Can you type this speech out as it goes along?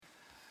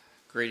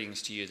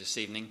Greetings to you this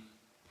evening.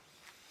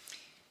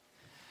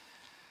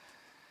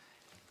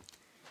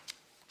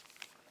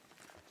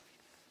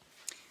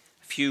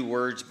 A few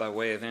words by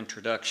way of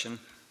introduction,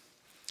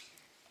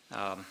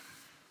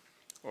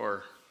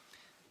 or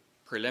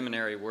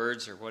preliminary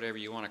words, or whatever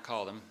you want to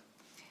call them.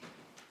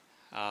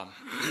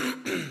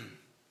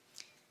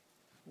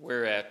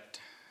 We're in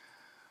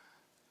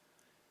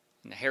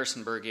the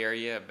Harrisonburg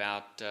area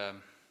about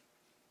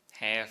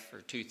half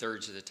or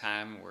two-thirds of the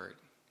time.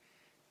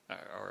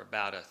 Or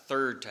about a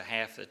third to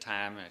half the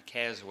time, and at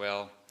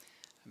Caswell,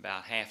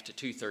 about half to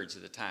two-thirds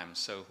of the time.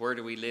 So where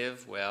do we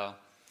live? Well,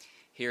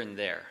 here and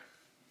there.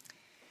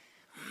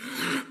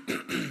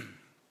 I'm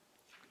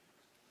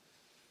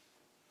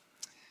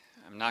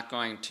not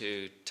going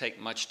to take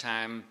much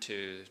time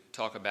to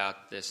talk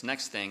about this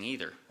next thing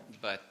either,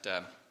 but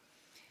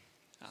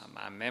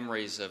my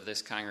memories of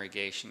this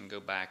congregation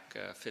go back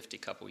 50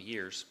 couple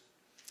years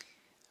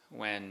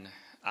when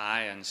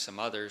I and some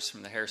others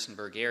from the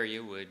Harrisonburg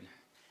area would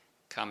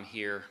come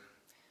here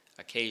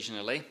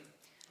occasionally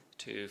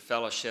to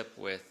fellowship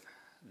with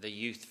the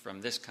youth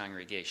from this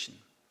congregation.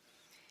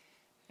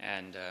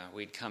 And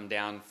we'd come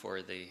down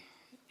for the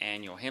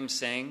annual hymn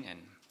sing, and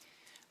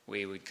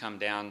we would come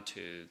down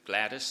to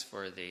Gladys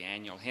for the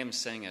annual hymn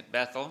sing at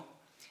Bethel.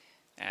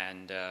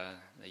 And the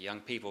young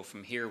people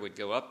from here would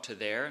go up to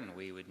there, and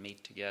we would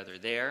meet together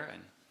there.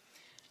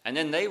 And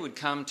then they would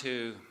come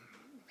to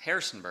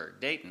Harrisonburg,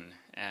 Dayton,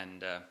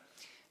 and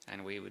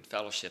we would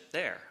fellowship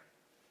there.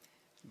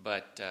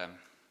 But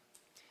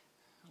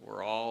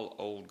we're all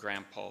old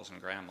grandpas and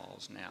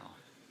grandmas now.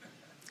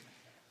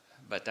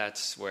 But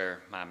that's where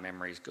my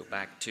memories go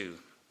back to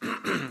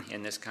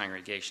in this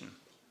congregation.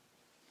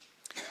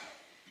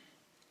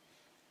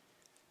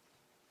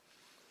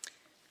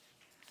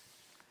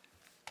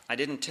 I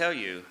didn't tell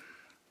you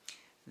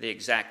the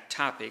exact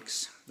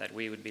topics that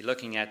we would be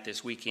looking at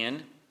this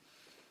weekend.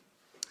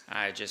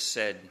 I just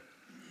said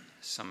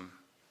some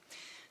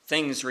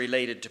things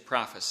related to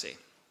prophecy.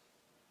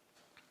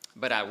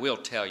 But I will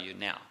tell you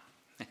now.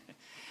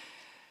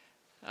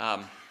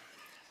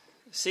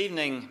 This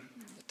evening,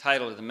 the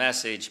title of the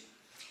message,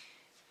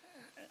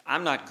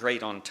 I'm not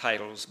great on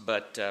titles,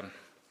 but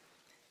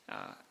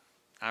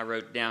I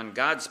wrote down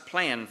God's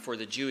Plan for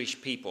the Jewish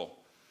People.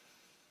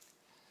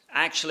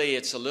 Actually,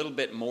 it's a little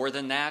bit more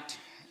than that.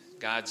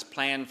 God's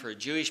plan for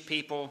Jewish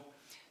people,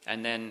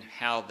 and then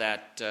how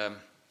that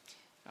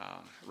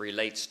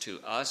relates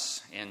to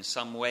us in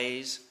some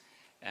ways,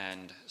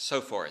 and so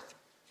forth.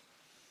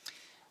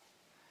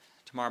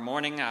 Tomorrow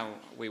morning,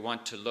 we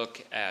want to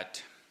look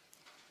at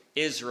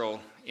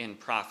Israel in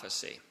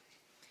prophecy.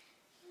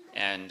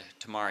 And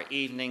tomorrow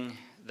evening,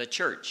 the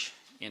church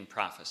in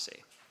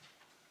prophecy.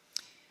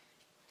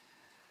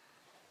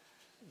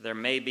 There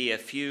may be a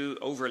few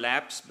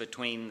overlaps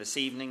between this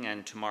evening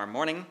and tomorrow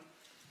morning.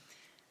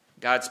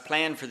 God's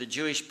plan for the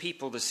Jewish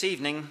people this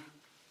evening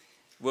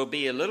will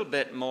be a little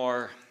bit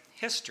more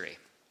history.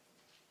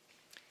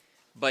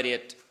 But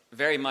it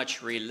very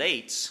much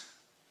relates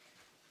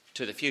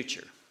to the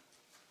future.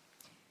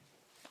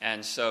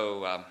 And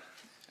so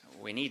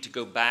we need to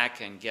go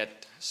back and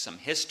get some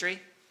history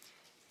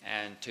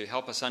and to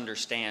help us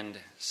understand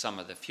some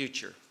of the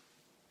future.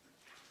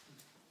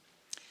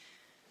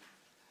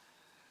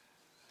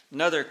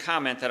 Another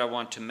comment that I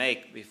want to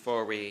make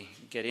before we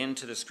get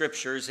into the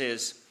scriptures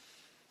is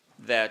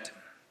that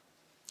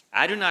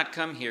I do not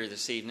come here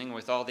this evening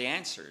with all the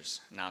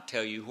answers, and I'll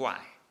tell you why.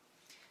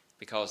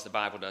 Because the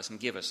Bible doesn't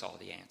give us all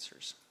the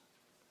answers.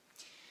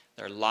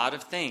 There are a lot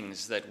of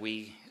things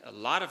a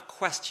lot of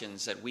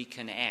questions that we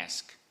can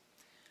ask.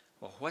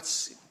 Well,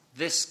 what's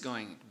this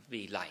going to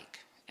be like?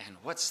 And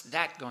what's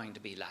that going to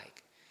be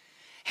like?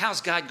 How's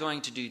God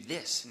going to do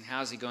this? And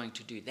how's he going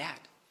to do that?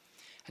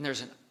 And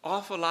there's an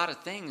awful lot of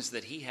things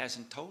that he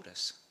hasn't told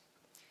us.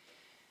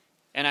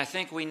 And I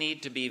think we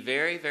need to be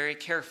very, very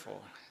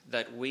careful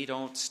that we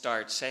don't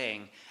start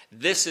saying,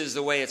 this is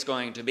the way it's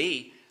going to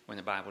be, when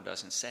the Bible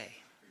doesn't say.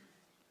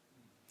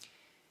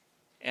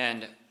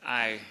 And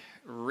I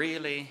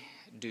really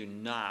do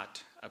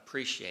not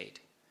appreciate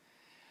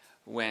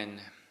when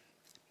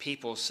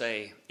people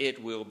say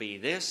it will be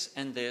this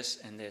and this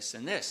and this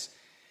and this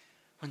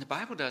when the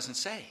Bible doesn't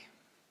say.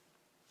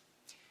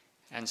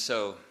 And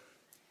so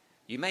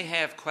you may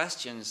have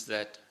questions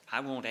that I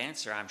won't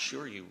answer. I'm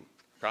sure you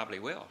probably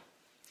will,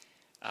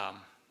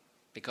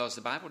 because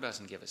the Bible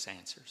doesn't give us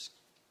answers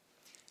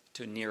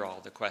to near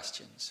all the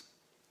questions.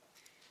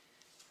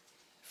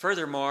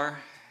 Furthermore,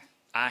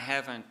 I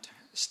haven't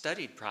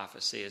studied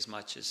prophecy as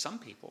much as some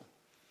people.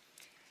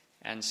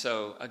 And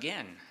so,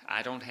 again,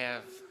 I don't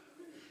have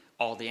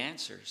all the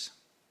answers.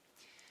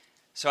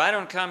 So I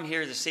don't come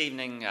here this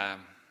evening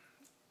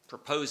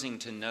proposing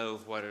to know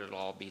what it'll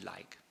all be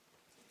like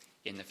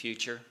in the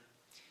future.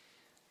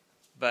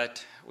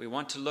 But we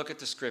want to look at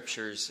the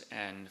scriptures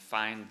and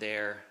find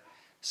there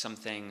some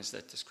things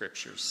that the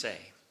scriptures say.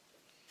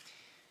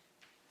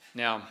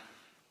 Now,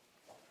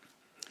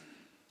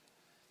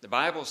 the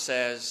Bible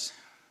says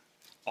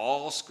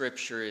all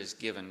Scripture is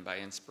given by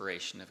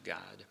inspiration of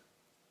God.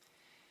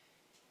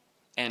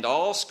 And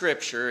all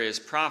Scripture is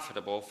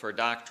profitable for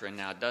doctrine.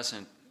 Now, it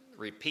doesn't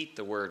repeat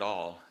the word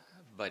all,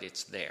 but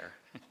it's there.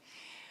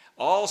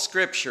 All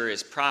Scripture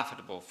is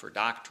profitable for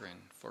doctrine,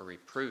 for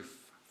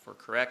reproof, for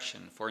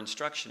correction, for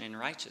instruction in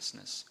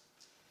righteousness.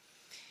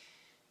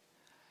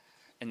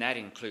 And that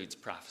includes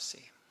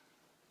prophecy.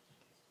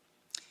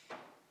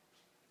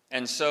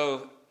 And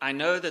so I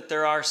know that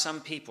there are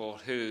some people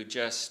who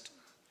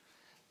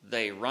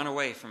they run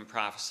away from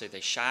prophecy.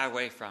 They shy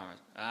away from it.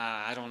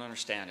 I don't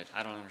understand it.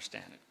 I don't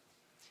understand it.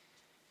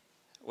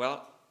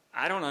 Well,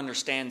 I don't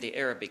understand the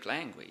Arabic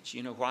language.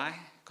 You know why?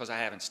 Because I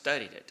haven't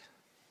studied it.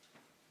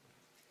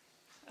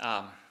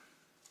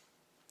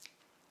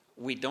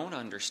 We don't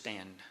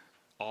understand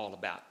all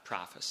about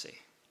prophecy.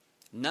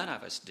 None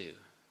of us do,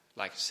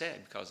 like I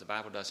said, because the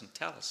Bible doesn't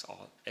tell us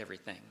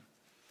everything.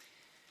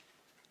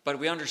 But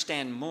we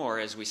understand more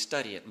as we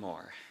study it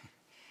more.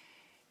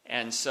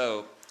 And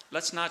so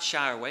let's not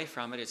shy away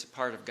from it. It's a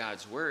part of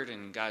God's Word,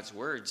 and God's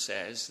Word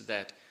says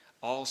that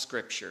all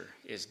Scripture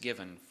is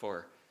given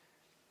for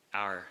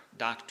our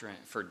doctrine,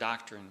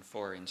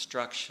 for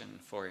instruction,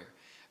 for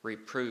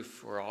reproof,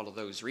 for all of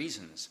those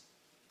reasons.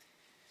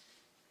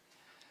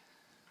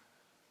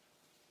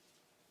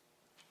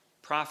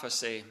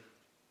 Prophecy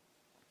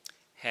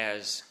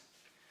has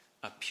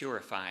a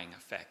purifying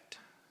effect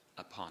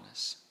upon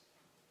us.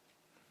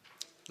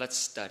 Let's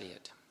study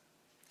it.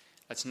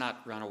 Let's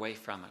not run away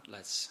from it.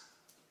 Let's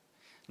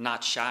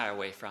not shy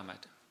away from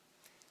it.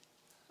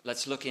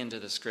 Let's look into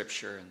the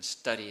Scripture and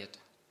study it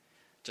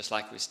just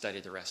like we study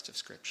the rest of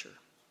Scripture.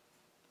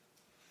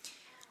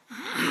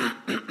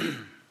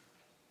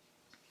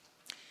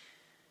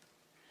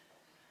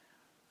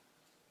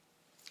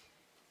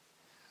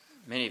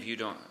 Many of you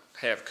don't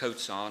have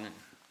coats on,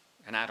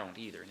 and I don't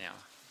either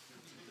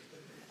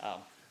now.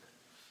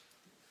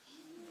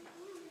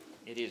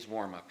 It is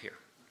warm up here.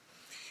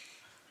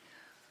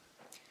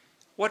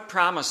 What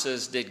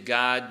promises did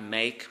God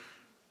make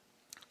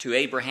to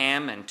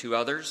Abraham and to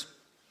others?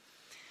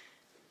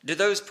 Do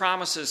those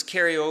promises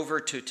carry over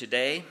to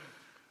today?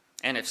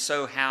 And if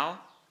so, how?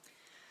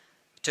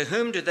 To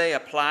whom do they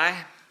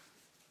apply?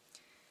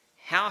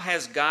 How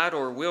has God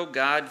or will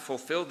God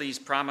fulfill these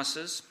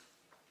promises?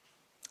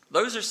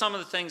 Those are some of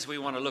the things we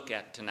want to look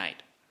at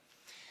tonight.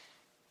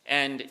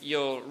 And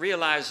you'll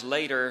realize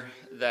later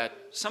that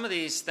some of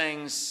these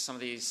things,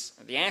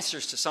 the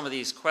answers to some of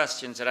these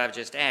questions that I've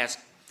just asked,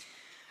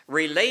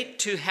 relate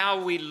to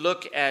how we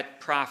look at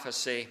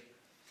prophecy,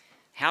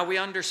 how we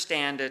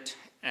understand it,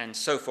 and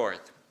so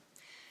forth.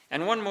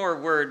 And one more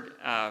word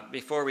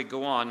before we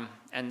go on,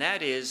 and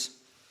that is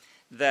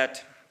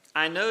that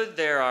I know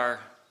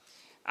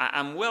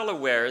I'm well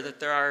aware that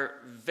there are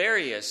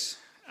various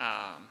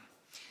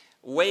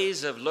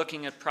ways of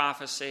looking at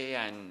prophecy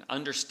and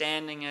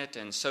understanding it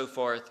and so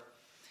forth.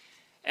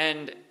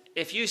 And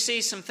if you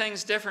see some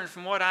things different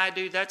from what I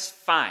do, that's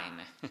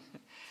fine.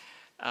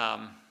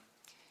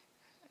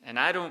 And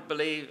I don't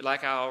believe,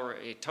 like I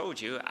already told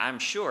you, I'm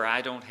sure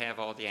I don't have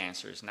all the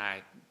answers, and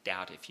I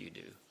doubt if you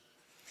do.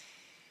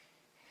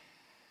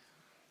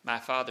 My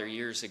father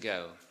years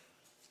ago,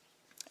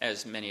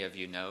 as many of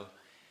you know,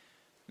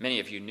 many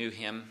of you knew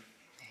him.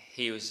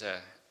 He was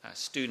a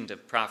student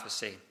of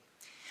prophecy.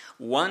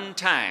 One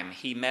time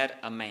he met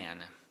a man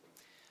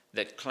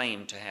that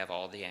claimed to have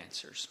all the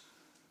answers.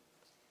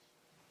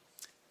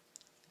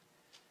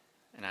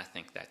 And I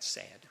think that's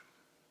sad,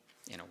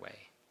 in a way.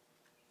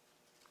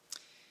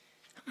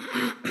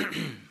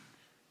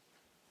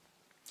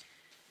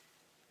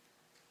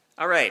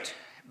 All right,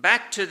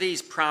 back to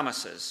these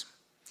promises,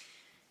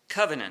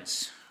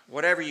 covenants,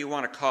 whatever you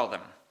want to call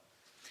them.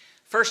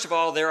 First of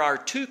all, there are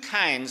two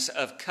kinds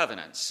of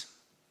covenants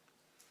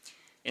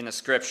in the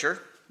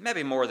Scripture,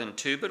 maybe more than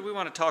two, but we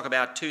want to talk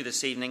about two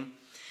this evening.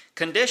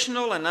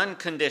 Conditional and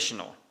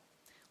unconditional.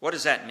 What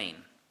does that mean?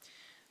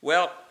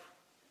 Well,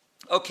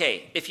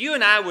 okay, if you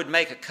and I would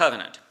make a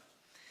covenant,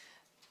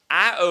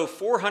 I owe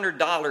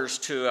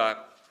 $400 to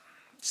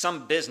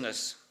some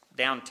business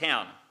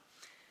downtown,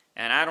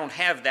 and I don't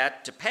have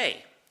that to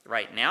pay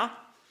right now.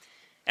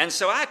 And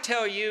so I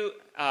tell you,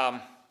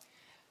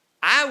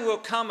 I will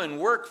come and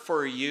work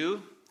for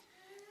you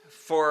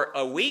for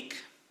a week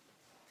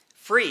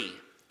free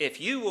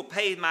if you will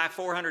pay my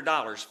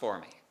 $400 for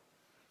me,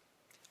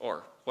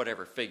 or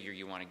whatever figure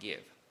you want to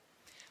give.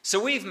 So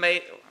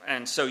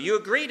so you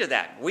agree to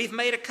that. We've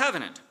made a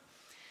covenant,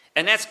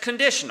 and that's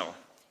conditional.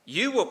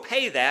 You will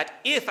pay that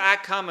if I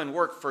come and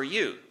work for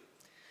you.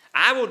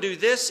 I will do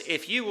this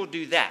if you will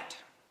do that.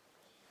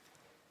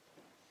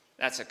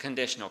 That's a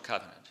conditional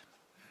covenant.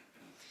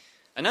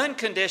 An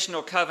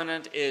unconditional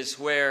covenant is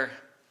where,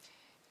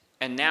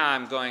 and now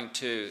I'm going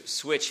to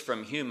switch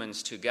from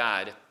humans to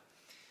God,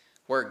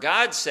 where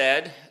God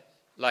said,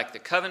 like the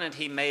covenant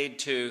he made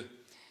to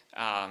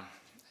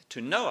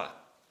Noah,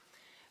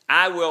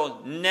 I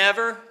will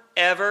never,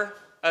 ever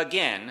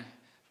again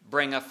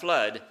bring a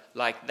flood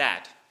like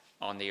that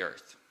on the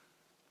earth.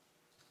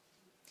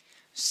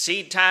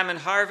 Seed time and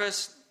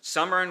harvest,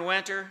 summer and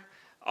winter,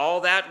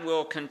 all that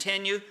will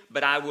continue,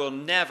 but I will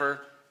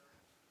never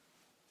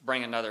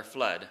bring another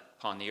flood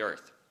upon the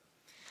earth.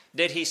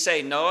 Did he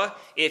say, Noah,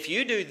 if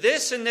you do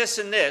this and this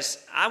and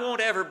this, I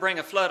won't ever bring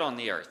a flood on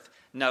the earth?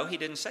 No, he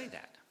didn't say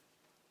that.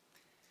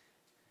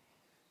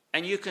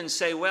 And you can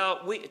say,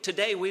 well,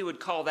 today we would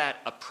call that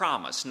a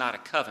promise, not a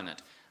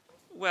covenant.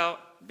 Well,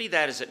 be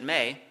that as it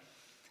may,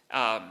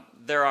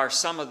 there are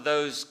some of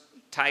those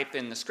type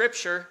in the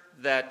Scripture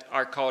that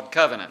are called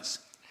covenants.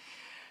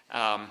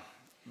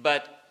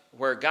 But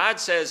where God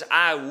says,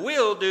 I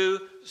will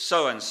do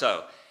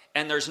so-and-so,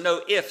 and there's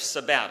no ifs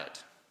about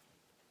it.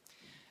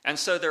 And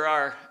so there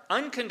are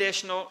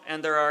unconditional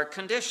and there are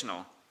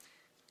conditional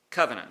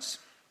covenants.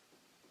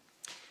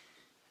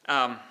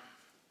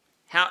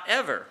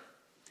 However,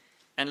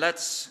 and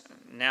let's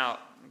now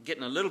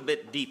getting a little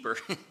bit deeper,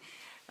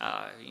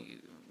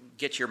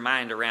 get your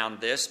mind around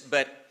this,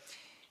 but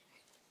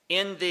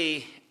in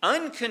the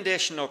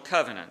unconditional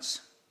covenants,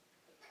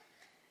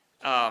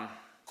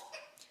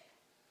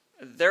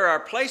 there are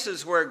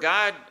places where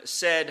God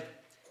said,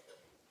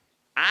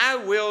 I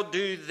will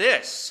do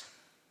this.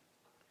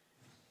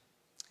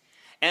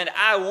 And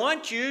I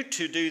want you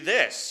to do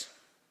this.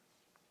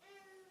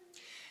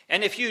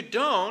 And if you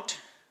don't,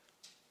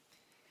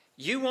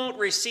 you won't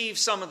receive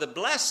some of the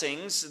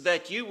blessings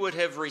that you would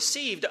have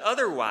received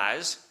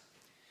otherwise,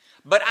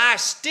 but I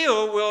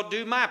still will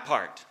do my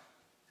part.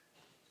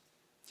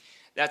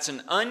 That's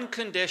an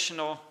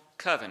unconditional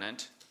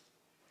covenant,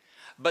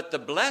 but the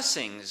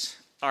blessings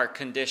are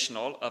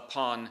conditional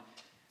upon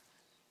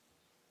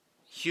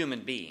human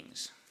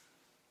beings.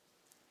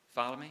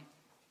 Follow me?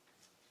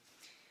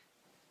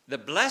 The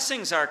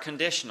blessings are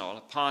conditional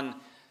upon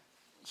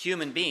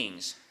human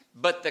beings,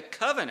 but the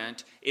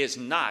covenant is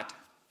not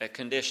a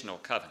conditional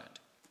covenant.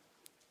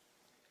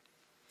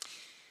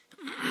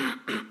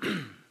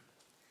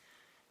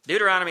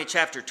 Deuteronomy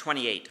chapter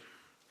 28.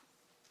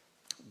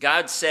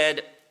 God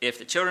said, if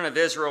the children of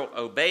Israel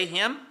obey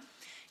him,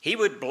 he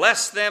would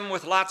bless them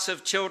with lots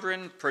of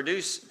children,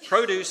 produce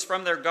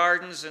from their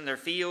gardens and their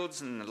fields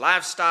and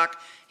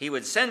livestock. He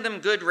would send them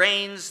good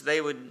rains.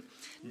 They would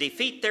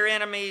defeat their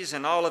enemies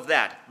and all of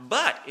that.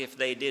 But if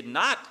they did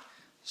not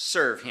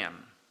serve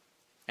him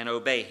and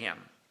obey him,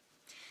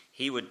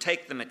 he would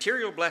take the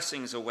material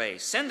blessings away,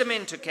 send them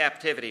into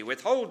captivity,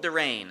 withhold the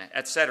rain,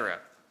 etc.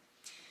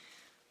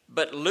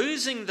 But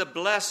losing the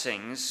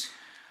blessings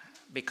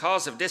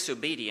because of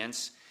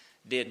disobedience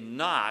did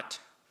not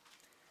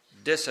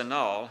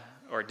disannul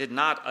or did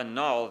not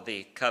annul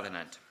the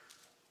covenant.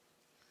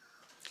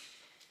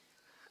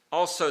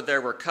 Also,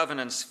 there were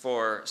covenants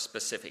for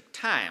specific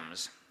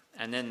times,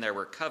 and then there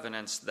were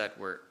covenants that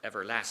were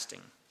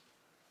everlasting.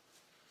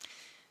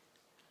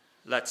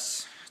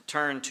 Let's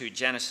turn to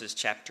Genesis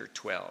chapter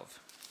 12.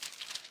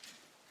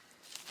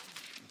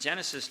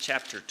 Genesis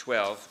chapter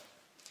 12.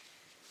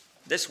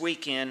 This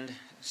weekend,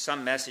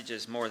 some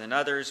messages more than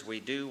others. We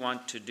do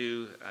want to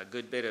do a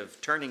good bit of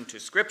turning to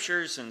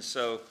scriptures, and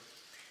so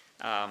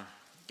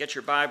get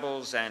your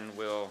Bibles and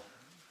we'll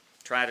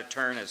try to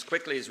turn as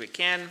quickly as we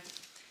can.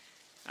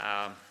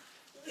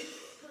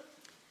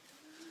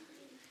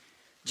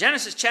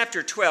 Genesis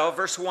chapter 12,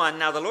 verse 1,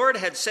 Now the Lord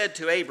had said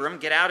to Abram,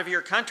 Get out of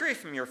your country,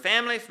 from your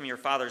family, from your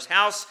father's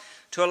house,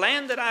 to a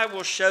land that I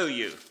will show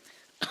you.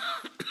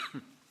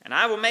 And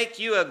I will make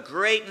you a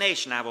great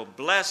nation. I will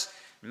bless,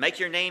 make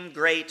your name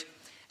great,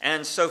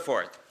 and so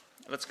forth.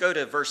 Let's go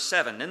to verse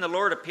 7. Then the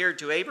Lord appeared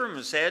to Abram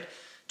and said,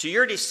 To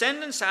your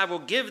descendants I will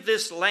give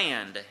this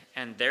land.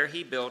 And there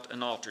he built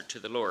an altar to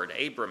the Lord.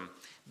 Abram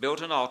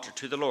built an altar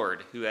to the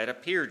Lord who had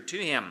appeared to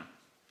him.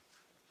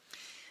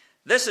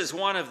 This is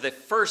one of the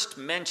first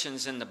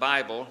mentions in the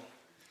Bible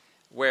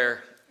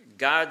where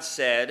God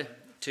said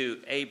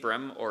to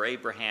Abram or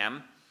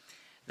Abraham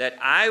that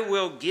I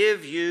will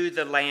give you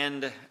the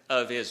land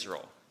of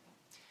Israel.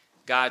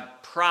 God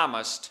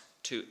promised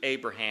to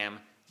Abraham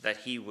that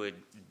he would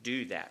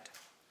do that.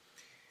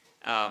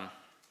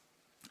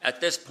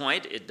 At this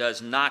point, it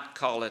does not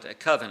call it a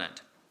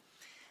covenant.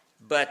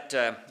 But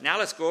now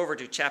let's go over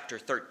to chapter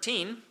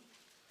 13,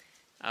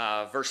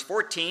 verse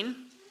 14.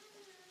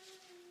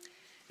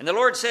 And the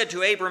Lord said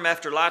to Abram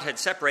after Lot had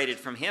separated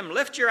from him,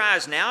 Lift your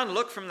eyes now and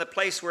look from the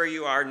place where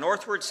you are,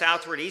 northward,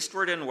 southward,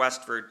 eastward, and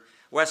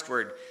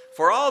westward.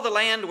 For all the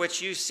land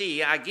which you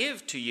see I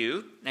give to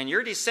you and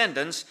your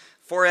descendants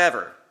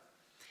forever.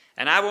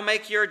 And I will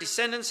make your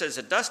descendants as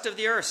the dust of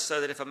the earth, so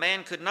that if a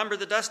man could number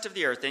the dust of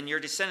the earth, then your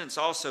descendants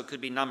also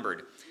could be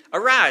numbered.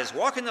 Arise,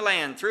 walk in the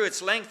land through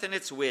its length and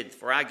its width,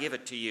 for I give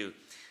it to you.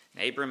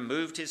 And Abram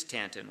moved his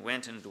tent and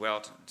went and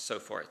dwelt, and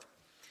so forth.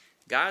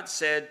 God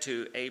said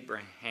to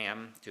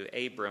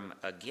Abram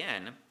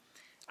again,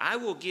 I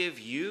will give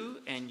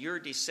you and your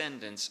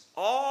descendants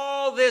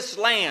all this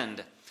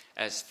land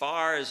as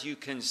far as you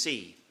can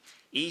see,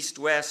 east,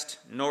 west,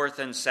 north,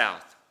 and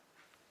south.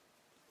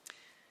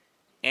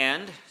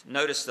 And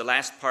notice the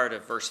last part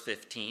of verse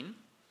 15.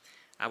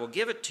 I will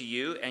give it to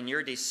you and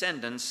your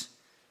descendants.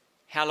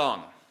 How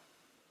long?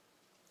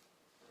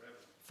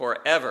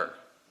 Forever.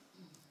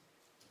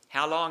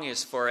 How long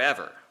is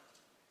forever?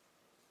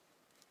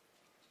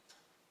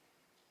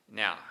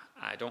 Now,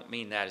 I don't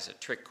mean that as a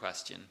trick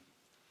question,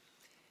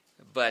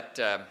 but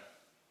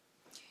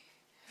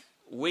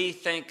we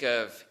think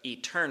of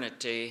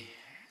eternity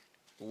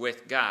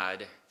with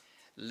God,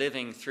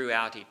 living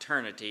throughout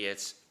eternity.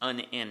 It's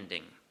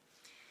unending.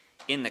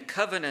 In the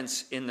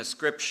covenants in the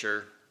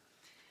Scripture,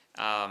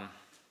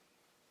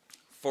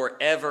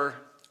 forever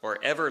or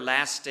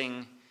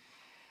everlasting,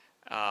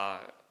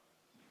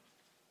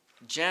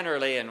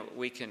 generally, and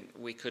we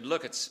could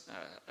look at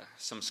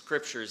some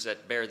scriptures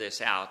that bear this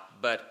out,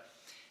 but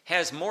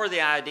has more the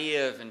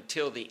idea of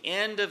until the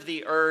end of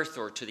the earth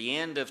or to the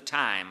end of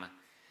time,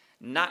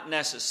 not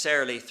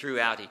necessarily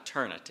throughout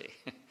eternity,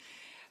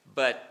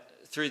 but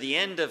through the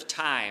end of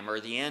time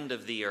or the end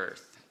of the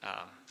earth,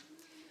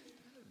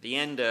 the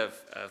end of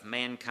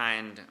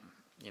mankind,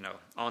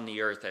 on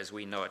the earth as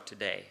we know it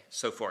today,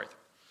 so forth.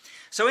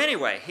 So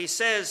anyway, he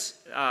says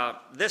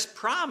this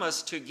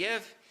promise to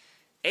give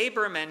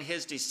Abram and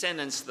his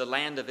descendants the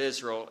land of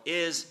Israel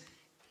is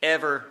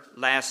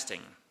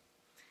everlasting.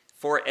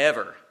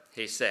 Forever,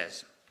 he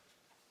says.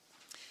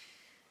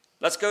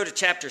 Let's go to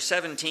chapter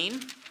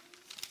 17.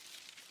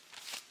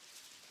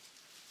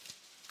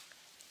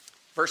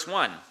 Verse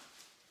 1.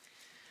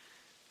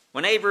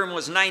 When Abram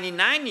was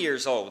 99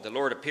 years old, the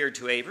Lord appeared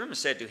to Abram and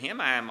said to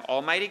him, I am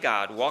Almighty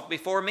God. Walk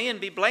before me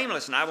and be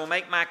blameless, and I will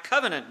make my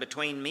covenant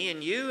between me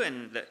and you,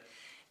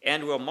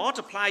 and will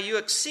multiply you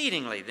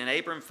exceedingly. Then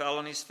Abram fell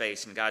on his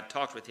face, and God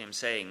talked with him,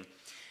 saying,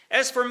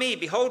 As for me,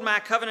 behold, my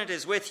covenant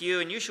is with you,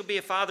 and you shall be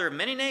a father of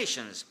many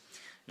nations.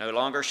 No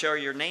longer shall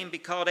your name be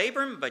called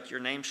Abram, but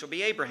your name shall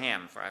be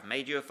Abraham, for I have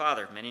made you a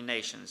father of many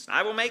nations. And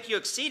I will make you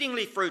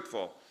exceedingly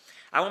fruitful.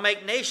 I will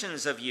make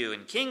nations of you,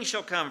 and kings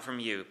shall come from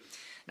you.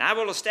 And I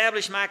will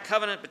establish my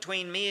covenant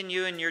between me and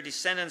you and your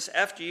descendants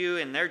after you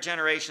in their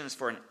generations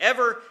for an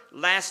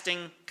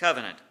everlasting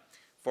covenant,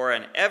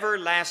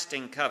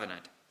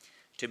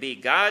 to be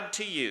God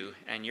to you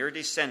and your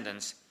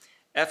descendants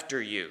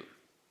after you.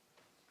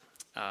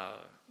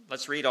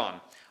 Let's read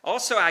on.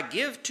 Also I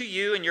give to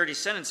you and your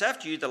descendants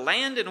after you the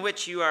land in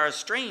which you are a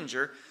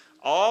stranger,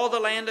 all the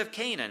land of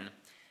Canaan,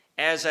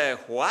 as a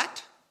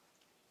what?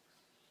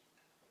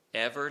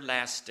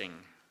 Everlasting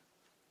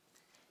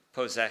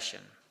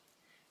possession.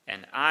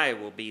 And I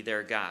will be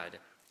their God.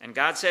 And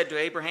God said to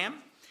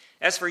Abraham,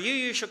 As for you,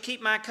 you shall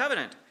keep my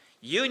covenant,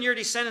 you and your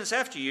descendants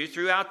after you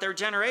throughout their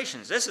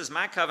generations. This is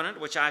my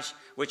covenant which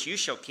you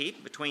shall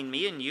keep between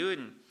me and you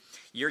and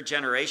your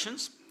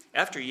generations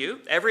after you.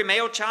 Every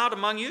male child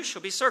among you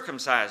shall be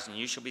circumcised, and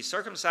you shall be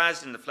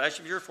circumcised in the flesh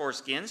of your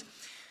foreskins.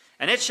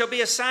 And it shall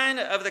be a sign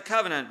of the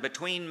covenant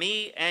between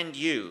me and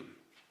you.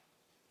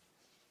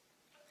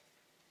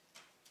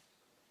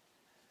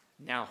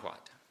 Now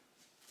what?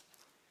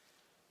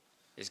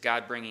 Is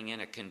God bringing in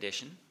a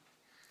condition?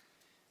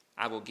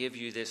 I will give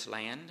you this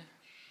land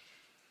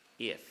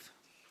if.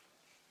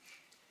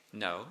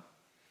 No,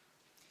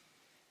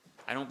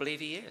 I don't believe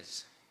he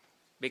is.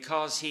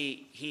 Because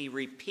he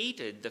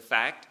repeated the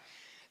fact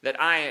that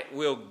I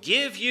will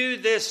give you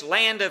this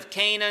land of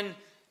Canaan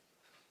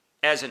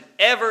as an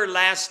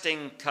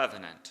everlasting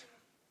covenant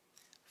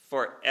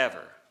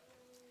forever.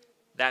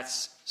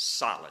 That's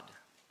solid.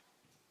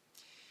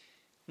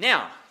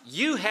 Now,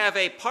 you have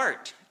a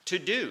part to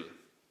do.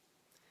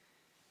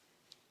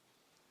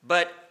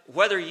 But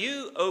whether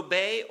you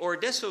obey or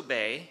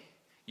disobey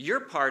your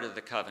part of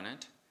the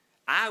covenant,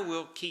 I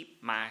will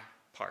keep my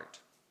part.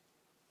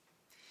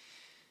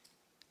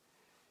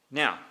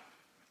 Now,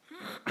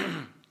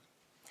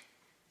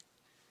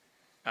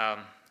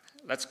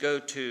 let's go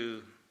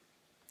to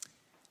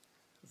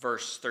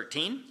verse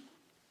 13.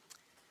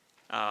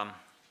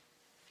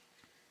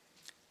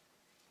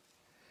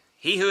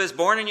 He who is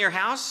born in your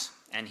house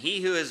and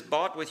he who is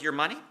bought with your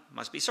money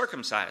must be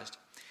circumcised.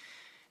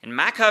 And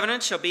my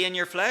covenant shall be in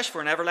your flesh for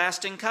an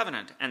everlasting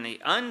covenant. And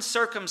the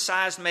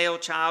uncircumcised male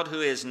child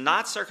who is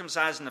not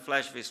circumcised in the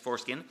flesh of his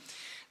foreskin,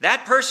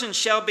 that person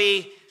shall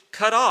be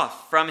cut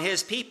off from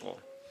his people.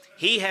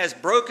 He has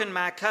broken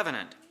my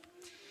covenant.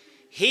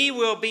 He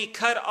will be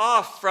cut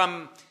off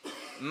from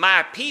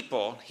my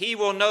people. He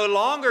will no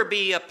longer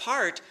be a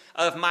part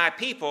of my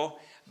people,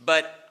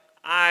 but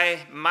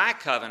my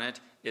covenant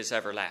is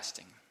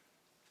everlasting.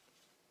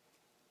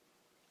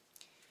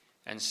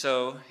 And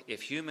so,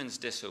 if humans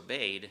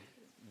disobeyed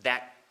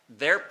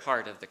their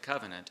part of the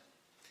covenant,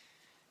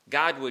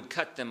 God would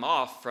cut them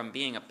off from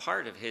being a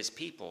part of his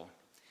people,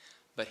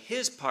 but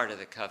his part of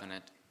the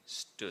covenant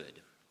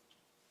stood.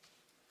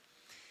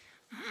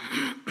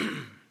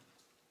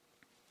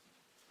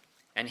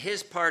 And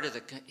his part of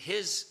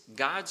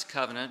God's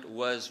covenant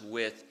was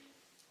with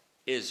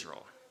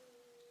Israel.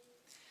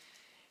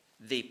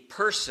 The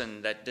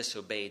person that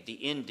disobeyed,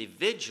 the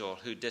individual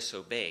who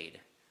disobeyed,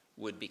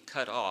 would be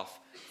cut off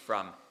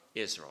from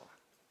Israel.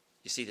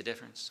 You see the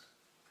difference?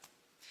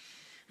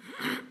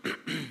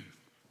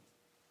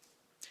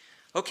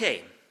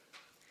 Okay.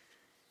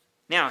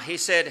 Now, he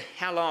said,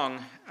 how long,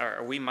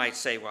 or we might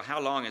say, well, how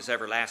long is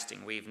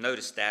everlasting? We've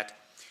noticed that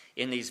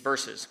in these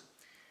verses.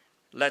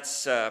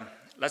 Let's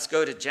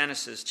go to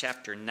Genesis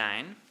chapter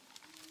 9.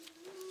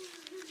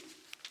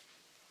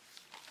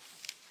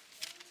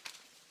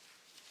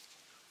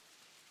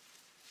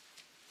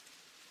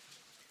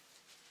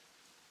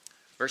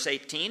 Verse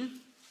 18.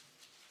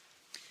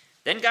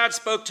 Then God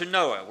spoke to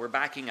Noah. We're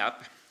backing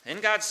up.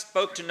 Then God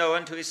spoke to Noah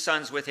and to his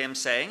sons with him,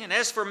 saying, And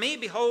as for me,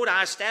 behold,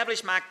 I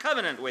establish my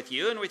covenant with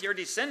you and with your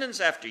descendants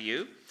after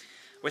you,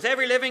 with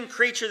every living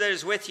creature that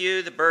is with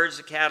you, the birds,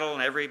 the cattle,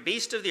 and every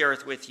beast of the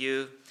earth with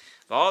you,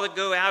 of all that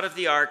go out of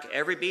the ark,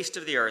 every beast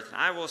of the earth.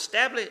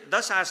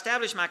 Thus I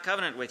establish my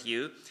covenant with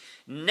you.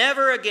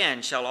 Never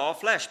again shall all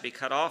flesh be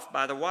cut off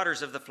by the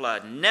waters of the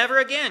flood. Never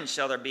again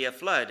shall there be a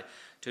flood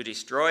to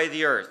destroy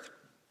the earth.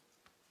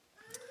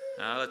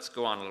 Now let's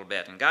go on a little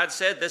bit. And God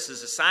said, This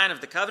is a sign of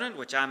the covenant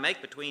which I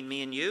make between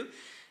me and you,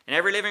 and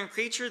every living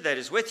creature that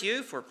is with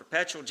you for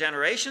perpetual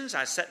generations.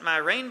 I set my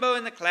rainbow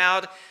in the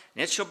cloud,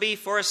 and it shall be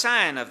for a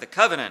sign of the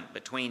covenant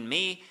between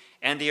me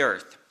and the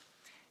earth.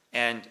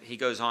 And he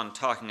goes on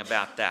talking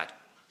about that.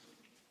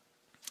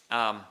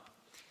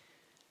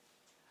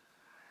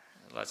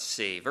 Let's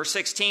see. Verse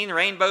 16, The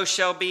rainbow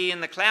shall be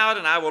in the cloud,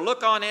 and I will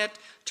look on it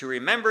to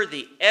remember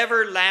the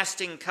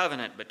everlasting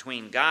covenant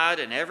between God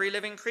and every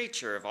living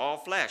creature of all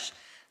flesh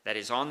that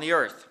is on the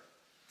earth.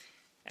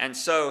 And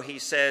so he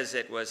says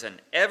it was an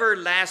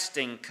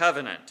everlasting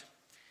covenant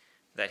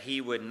that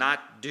he would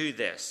not do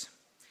this.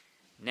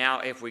 Now,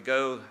 if we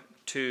go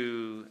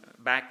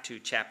back to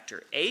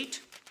chapter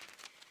 8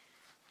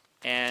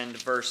 and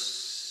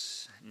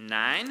verse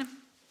 9.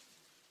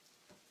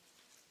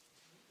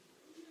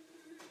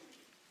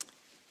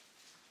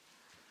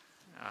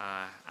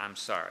 I'm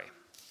sorry.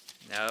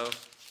 No.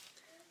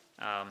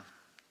 I'm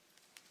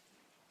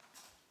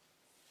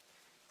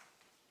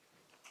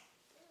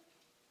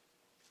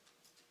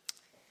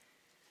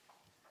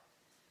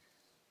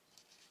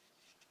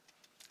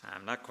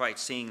not quite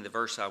seeing the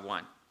verse I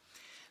want.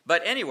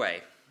 But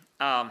anyway,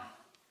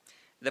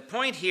 the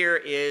point here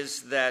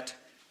is that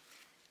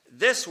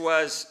this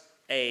was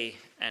an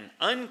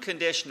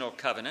unconditional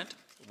covenant,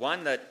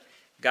 one that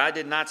God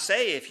did not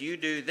say, if you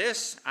do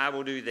this, I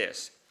will do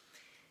this.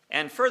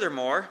 And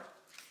furthermore,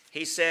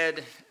 he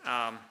said,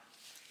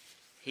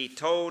 he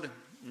told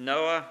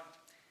Noah,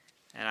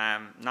 and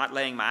I'm not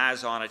laying my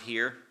eyes on it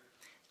here,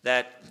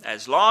 that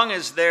as long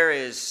as there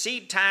is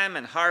seed time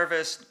and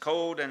harvest,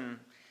 cold and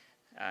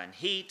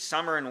heat,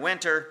 summer and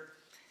winter,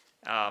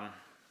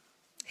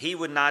 he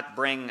would not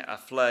bring a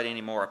flood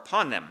anymore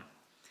upon them.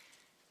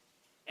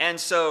 And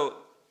so,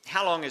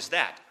 how long is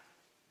that?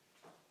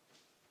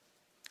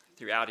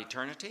 Throughout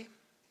eternity?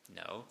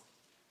 No.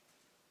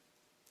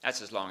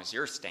 That's as long as the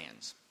earth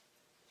stands.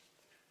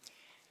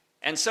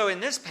 And so in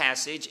this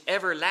passage,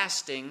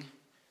 everlasting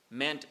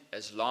meant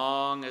as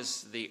long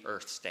as the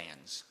earth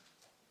stands.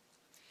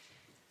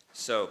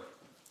 So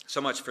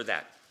much for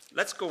that.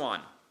 Let's go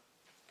on.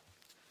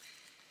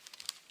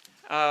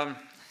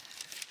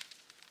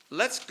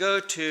 Let's go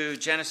to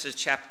Genesis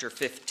chapter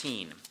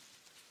 15.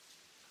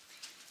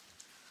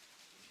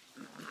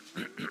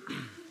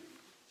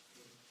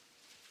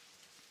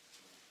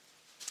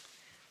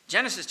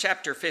 Genesis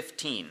chapter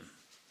 15.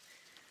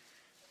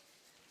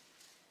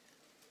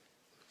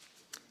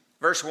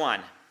 Verse 1.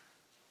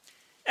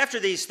 After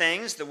these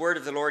things, the word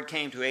of the Lord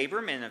came to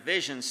Abram in a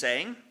vision,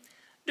 saying,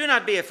 Do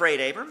not be afraid,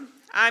 Abram.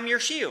 I am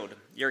your shield,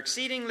 your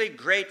exceedingly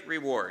great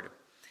reward.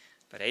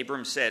 But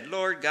Abram said,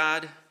 Lord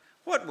God,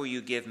 what will you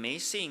give me,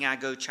 seeing I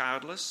go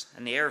childless,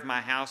 and the heir of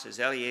my house is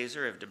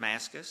Eliezer of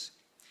Damascus?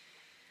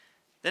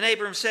 Then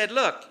Abram said,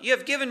 Look, you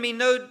have given me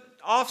no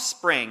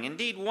offspring.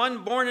 Indeed,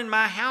 one born in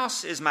my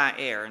house is my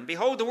heir. And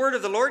behold, the word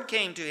of the Lord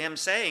came to him,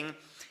 saying,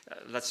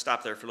 let's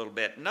stop there for a little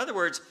bit. In other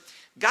words,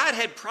 God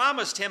had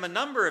promised him a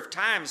number of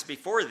times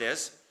before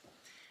this,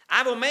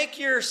 I will make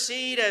your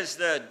seed as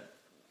the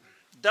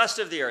dust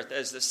of the earth,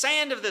 as the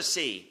sand of the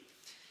sea.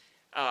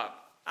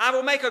 I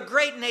will make a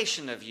great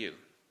nation of you.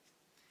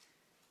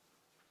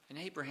 And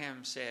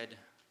Abraham said,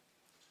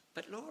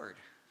 But Lord,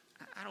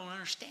 I don't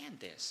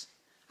understand this.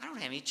 I don't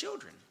have any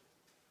children.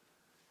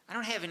 I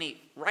don't have any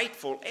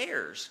rightful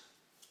heirs.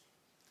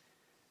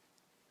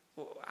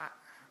 Well,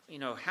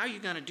 how are you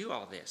going to do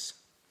all this?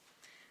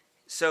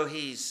 So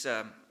he's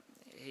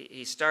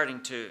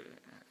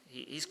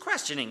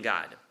questioning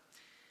God.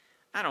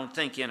 I don't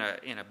think in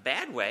a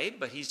bad way,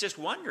 but he's just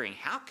wondering,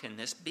 how can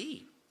this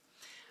be?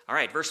 All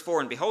right, verse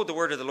 4, And behold, the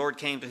word of the Lord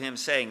came to him,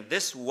 saying,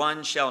 This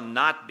one shall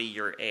not be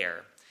your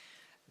heir,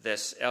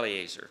 this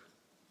Eliezer.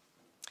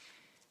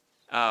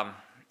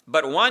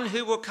 But one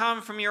who will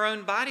come from your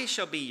own body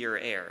shall be your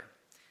heir.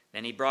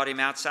 Then he brought him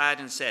outside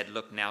and said,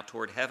 Look now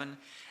toward heaven,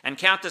 and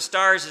count the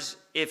stars as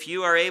if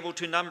you are able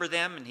to number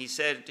them. And he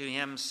said to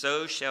him,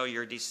 So shall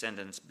your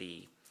descendants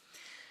be.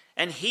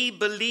 And he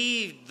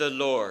believed the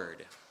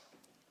Lord.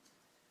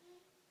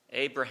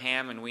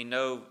 Abraham, and we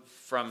know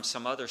from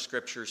some other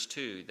scriptures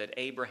too, that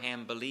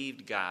Abraham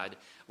believed God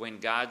when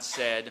God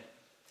said,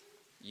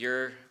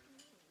 Your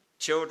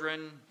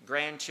children,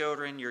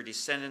 grandchildren, your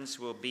descendants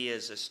will be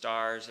as the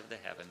stars of the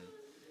heaven.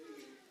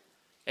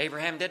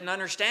 Abraham didn't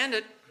understand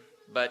it,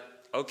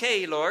 but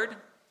okay, Lord,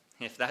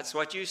 if that's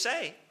what you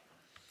say.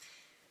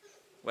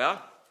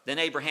 Well, then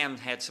Abraham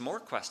had some more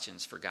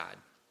questions for God.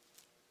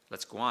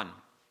 Let's go on.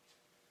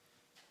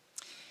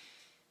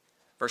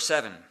 Verse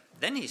 7,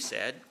 Then he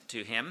said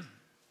to him,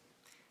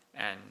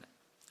 And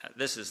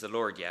this is the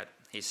Lord yet.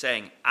 He's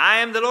saying, I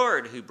am the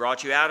Lord who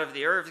brought you out of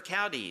the Ur of the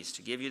Chaldees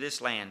to give you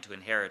this land to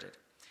inherit it.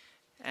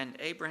 And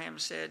Abraham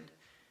said,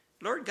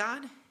 Lord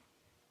God,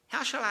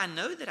 how shall I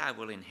know that I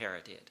will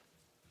inherit it?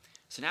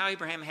 So now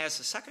Abraham has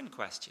a second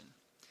question.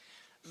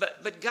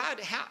 But God,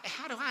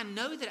 how do I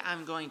know that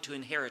I'm going to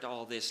inherit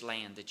all this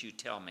land that you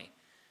tell me?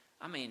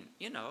 I mean,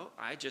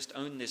 I just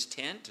own this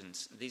tent and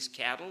these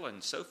cattle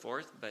and so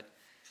forth, but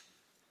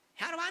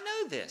how do I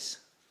know this?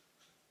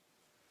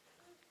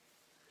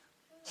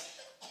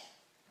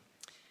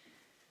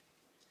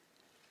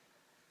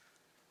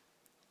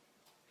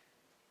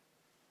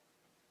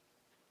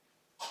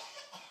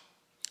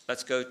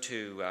 Let's go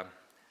to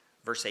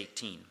verse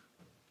 18.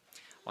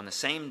 On the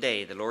same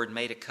day, the Lord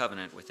made a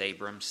covenant with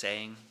Abram,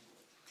 saying,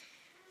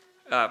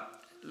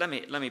 let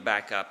me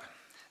back up.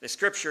 The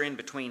scripture in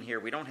between here,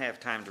 we don't have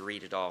time to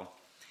read it all.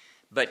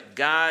 But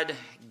God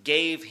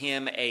gave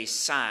him a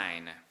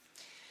sign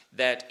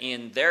that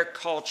in their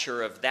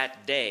culture of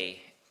that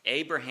day,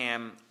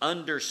 Abraham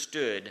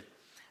understood,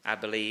 I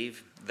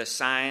believe, the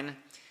sign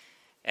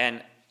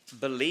and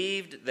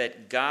believed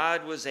that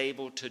God was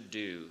able to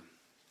do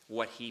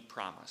what he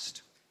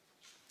promised.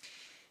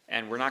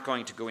 And we're not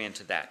going to go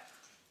into that.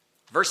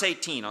 Verse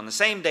 18, on the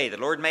same day the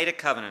Lord made a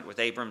covenant with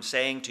Abram,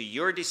 saying, to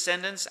your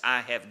descendants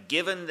I have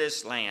given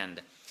this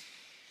land.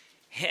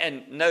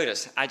 And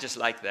notice, I just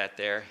like that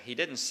there. He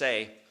didn't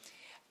say,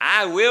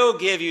 I will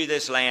give you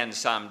this land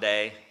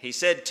someday. He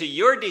said, to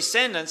your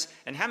descendants.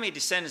 And how many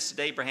descendants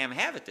did Abraham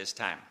have at this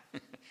time?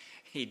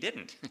 He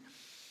didn't.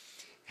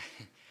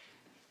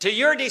 To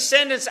your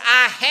descendants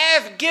I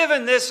have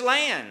given this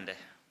land.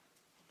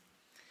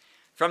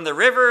 From the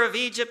river of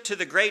Egypt to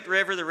the great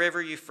river, the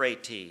river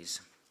Euphrates.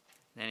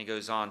 Then he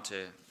goes on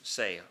to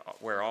say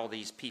where all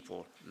these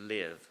people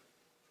live.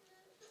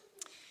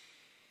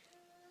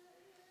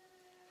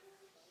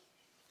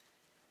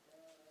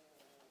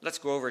 Let's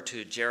go over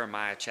to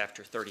Jeremiah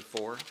chapter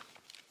 34.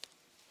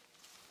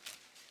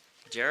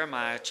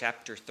 Jeremiah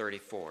chapter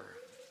 34.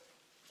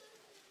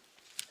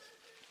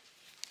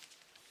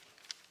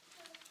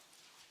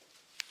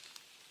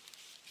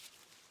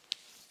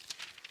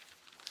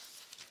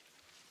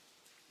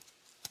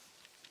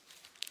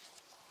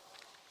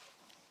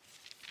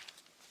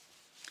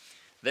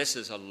 This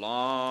is a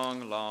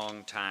long,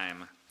 long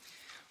time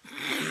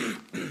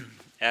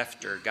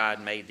after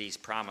God made these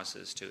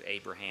promises to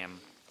Abraham.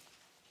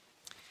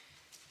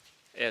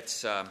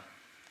 It's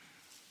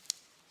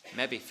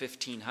maybe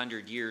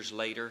 1,500 years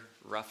later,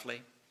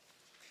 roughly.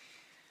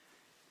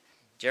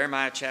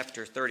 Jeremiah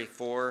chapter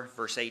 34,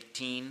 verse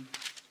 18.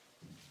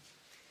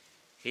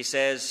 He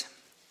says,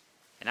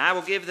 and I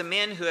will give the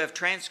men who have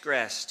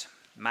transgressed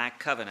my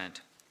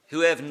covenant, who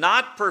have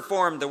not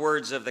performed the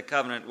words of the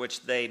covenant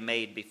which they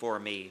made before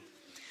me.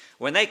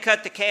 When they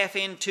cut the calf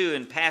in two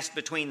and passed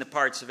between the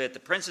parts of it, the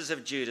princes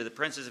of Judah, the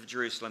princes of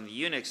Jerusalem, the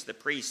eunuchs, the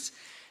priests,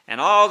 and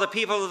all the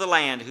people of the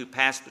land who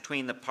passed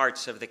between the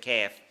parts of the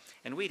calf.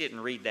 And we didn't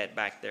read that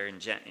back there in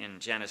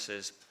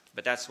Genesis,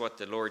 but that's what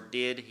the Lord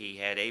did. He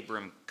had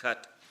Abram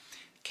cut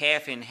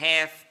calf in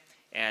half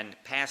and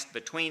passed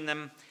between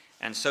them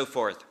and so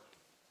forth.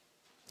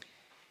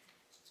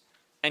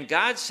 And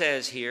God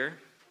says here,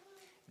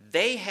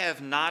 they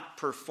have not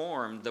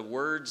performed the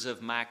words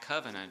of my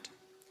covenant,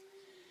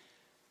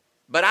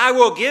 but I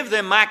will give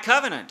them my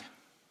covenant.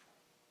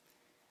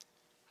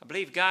 I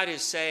believe God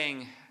is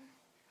saying,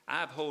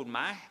 I uphold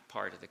my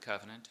part of the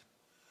covenant,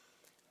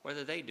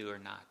 whether they do or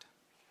not.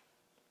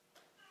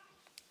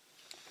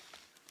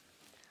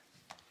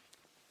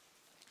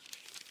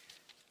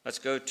 Let's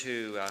go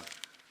to,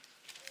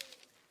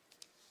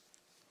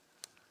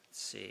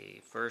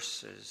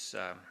 verses...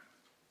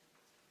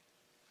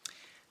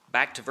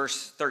 Back to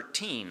verse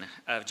 13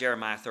 of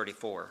Jeremiah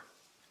 34.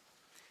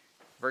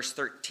 Verse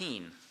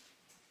 13.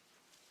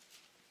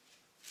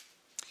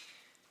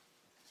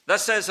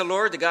 Thus says the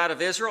Lord, the God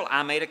of Israel,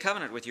 I made a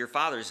covenant with your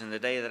fathers in the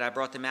day that I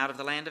brought them out of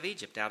the land of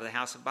Egypt, out of the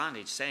house of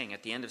bondage, saying,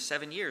 at the end of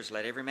 7 years,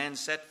 let every man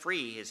set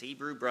free his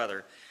Hebrew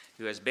brother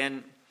who has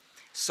been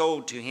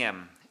sold to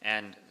him,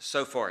 and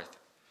so forth.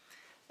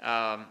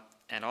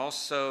 And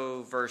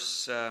also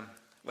verse,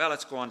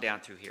 let's go on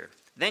down through here.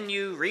 Then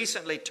you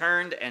recently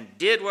turned and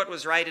did what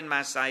was right in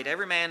my sight,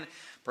 every man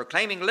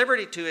proclaiming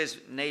liberty to his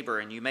neighbor,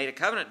 and you made a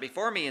covenant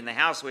before me in the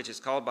house which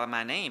is called by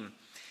my name.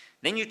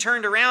 Then you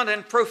turned around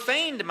and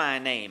profaned my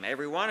name.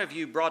 Every one of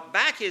you brought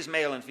back his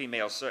male and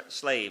female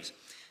slaves,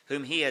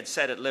 whom he had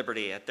set at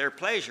liberty at their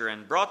pleasure,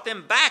 and brought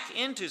them back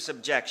into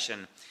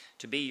subjection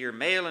to be your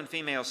male and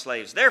female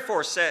slaves.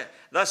 Therefore,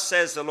 thus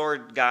says the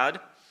Lord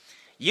God,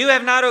 you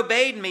have not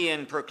obeyed me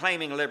in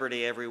proclaiming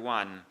liberty, every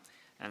one,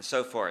 and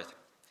so forth.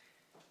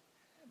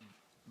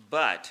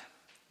 But,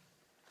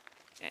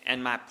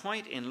 and my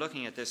point in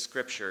looking at this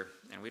scripture,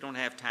 and we don't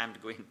have time to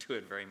go into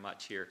it very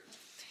much here,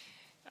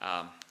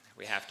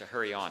 we have to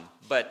hurry on.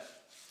 But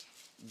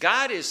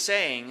God is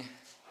saying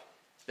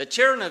the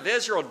children of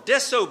Israel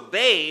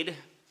disobeyed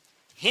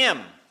him,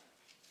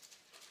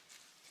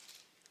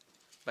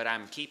 but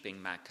I'm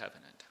keeping my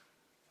covenant.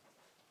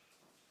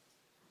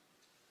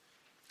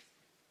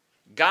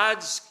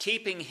 God's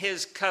keeping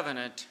his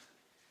covenant,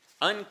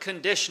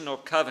 unconditional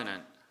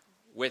covenant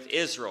with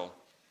Israel,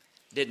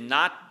 did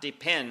not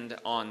depend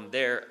on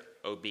their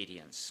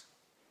obedience.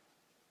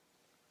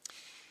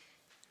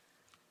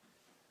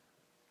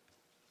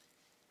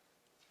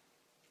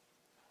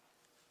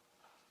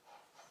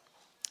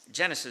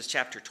 Genesis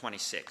chapter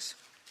 26.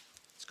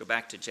 Let's go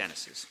back to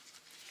Genesis.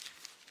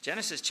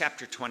 Genesis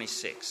chapter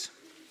 26.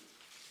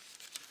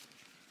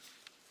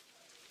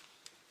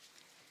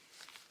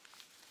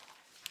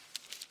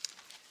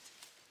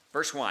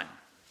 Verse 1.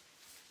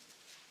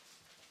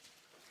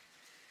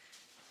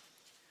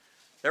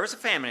 There was a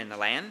famine in the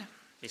land,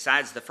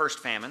 besides the first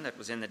famine that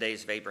was in the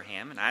days of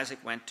Abraham, and Isaac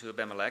went to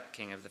Abimelech,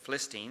 king of the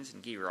Philistines,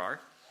 in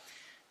Gerar.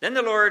 Then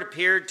the Lord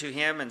appeared to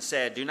him and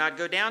said, "Do not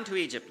go down to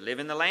Egypt. Live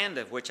in the land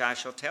of which I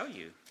shall tell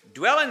you.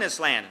 Dwell in this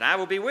land, and I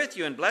will be with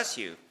you and bless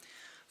you.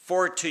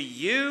 For to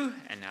you,"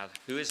 and now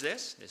who is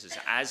this? This is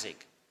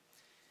Isaac.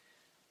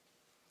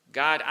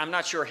 God, I'm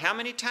not sure how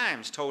many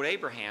times, told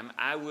Abraham,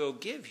 "I will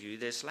give you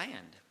this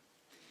land."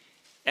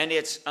 And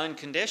it's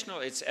unconditional,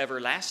 it's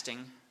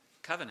everlasting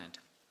covenant.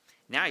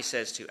 Now he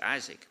says to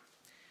Isaac,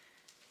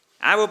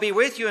 "I will be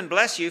with you and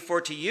bless you,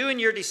 for to you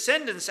and your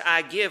descendants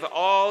I give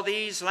all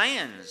these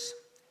lands.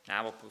 And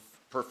I will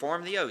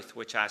perform the oath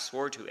which I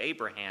swore to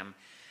Abraham,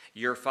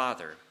 your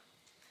father."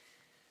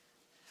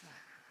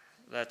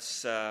 Let's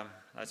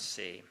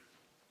see.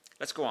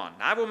 Let's go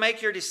on. "I will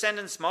make your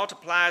descendants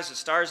multiply as the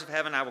stars of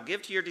heaven. I will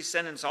give to your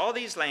descendants all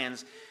these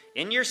lands.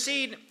 In your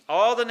seed,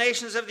 all the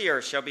nations of the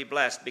earth shall be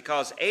blessed,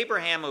 because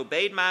Abraham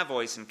obeyed my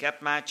voice and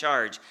kept my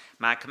charge,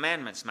 my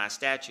commandments, my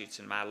statutes,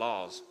 and my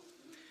laws."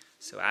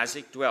 So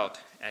Isaac dwelt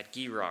at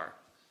Gerar.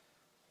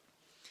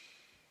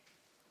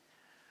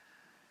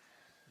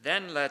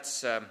 Then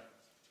let's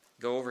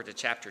go over to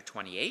chapter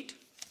 28.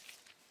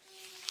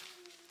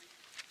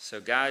 So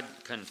God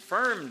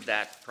confirmed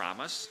that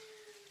promise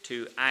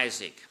to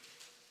Isaac.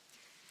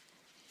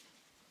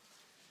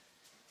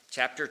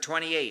 Chapter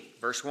 28,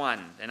 verse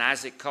 1. "Then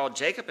Isaac called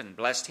Jacob and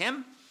blessed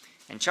him,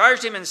 and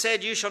charged him and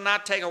said, 'You shall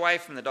not take a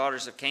wife from the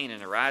daughters of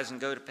Canaan. Arise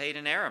and go to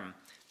Padan Aram,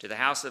 to the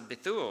house of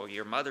Bethuel,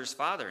 your mother's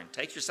father, and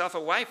take yourself a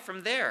wife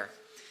from there,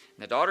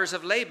 and the daughters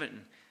of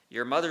Laban,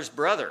 your mother's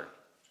brother.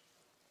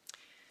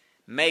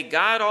 May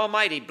God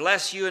Almighty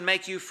bless you and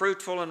make you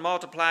fruitful and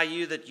multiply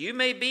you, that you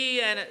may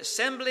be an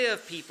assembly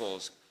of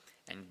peoples,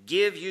 and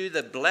give you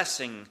the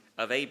blessing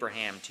of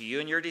Abraham to you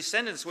and your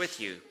descendants with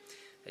you,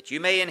 that you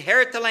may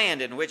inherit the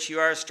land in which you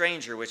are a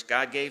stranger, which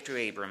God gave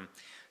to Abram.'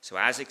 So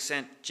Isaac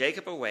sent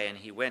Jacob away, and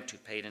he went to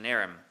Padan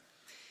Aram."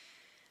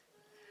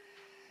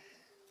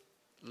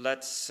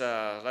 Let's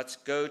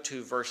go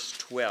to verse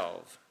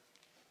 12.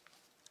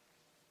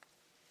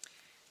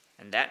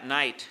 "And that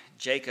night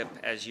Jacob,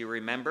 as you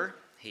remember,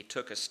 he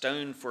took a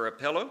stone for a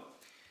pillow,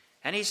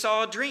 and he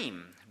saw a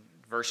dream."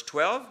 Verse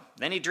 12,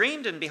 "Then he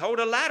dreamed, and behold,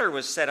 a ladder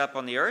was set up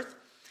on the earth.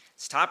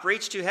 Its top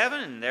reached to heaven,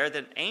 and there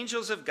the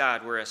angels of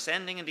God were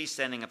ascending and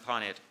descending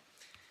upon it.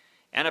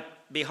 And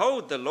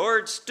behold, the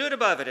Lord stood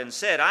above it and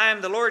said, 'I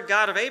am the Lord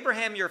God of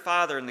Abraham your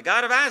father, and the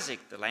God of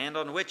Isaac. The land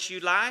on which you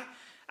lie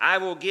I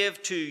will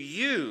give to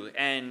you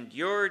and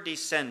your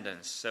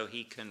descendants.'" So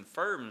he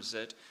confirms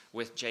it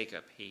with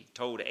Jacob. He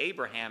told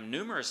Abraham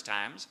numerous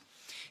times.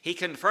 He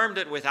confirmed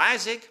it with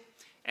Isaac,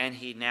 and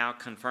he now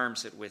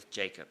confirms it with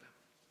Jacob.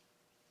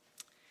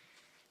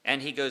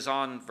 And he goes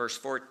on, verse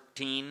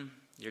 14,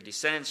 "Your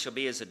descendants shall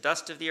be as the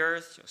dust of the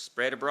earth, shall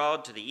spread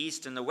abroad to the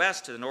east and the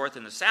west, to the north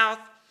and the south.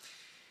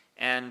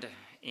 And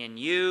in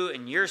you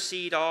and your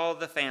seed all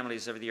the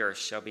families of the earth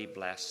shall be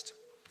blessed."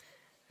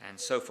 And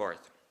so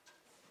forth.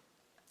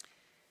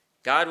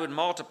 God would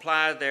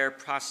multiply their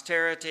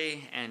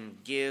posterity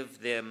and give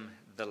them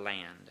the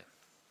land.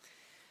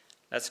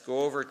 Let's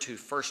go over to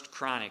 1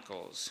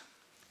 Chronicles.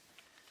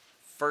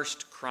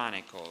 1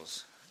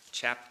 Chronicles,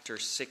 chapter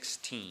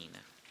 16.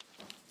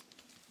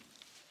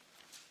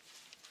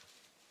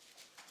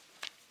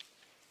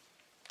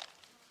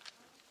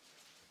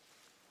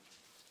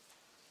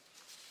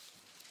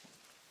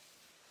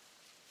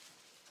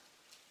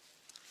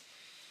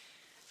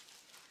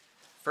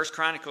 First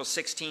Chronicles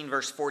 16,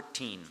 verse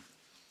 14.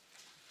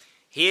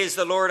 "He is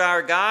the Lord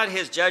our God.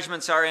 His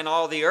judgments are in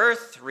all the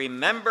earth.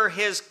 Remember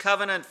his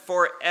covenant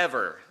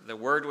forever, the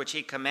word which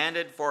he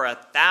commanded for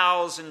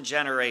 1,000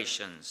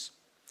 generations,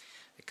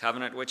 the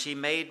covenant which he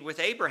made with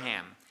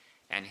Abraham,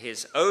 and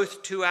his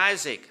oath to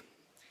Isaac,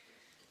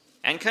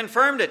 and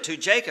confirmed it to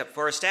Jacob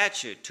for a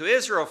statute, to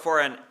Israel for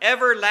an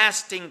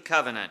everlasting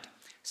covenant,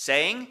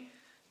 saying,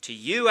 'To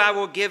you I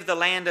will give the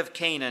land of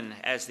Canaan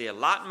as the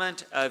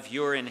allotment of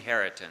your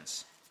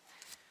inheritance.'"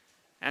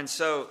 And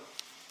so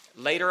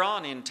later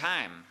on in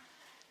time,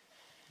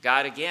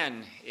 God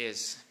again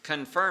is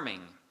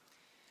confirming.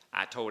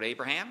 I told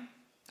Abraham,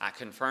 I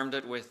confirmed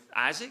it with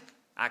Isaac,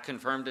 I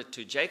confirmed it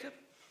to Jacob,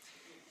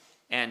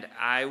 and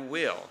I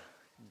will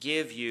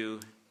give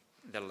you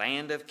the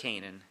land of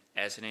Canaan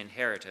as an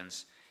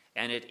inheritance,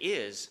 and it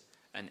is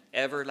an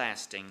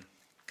everlasting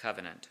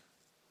covenant.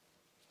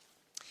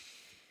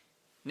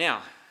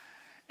 Now,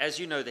 as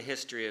you know the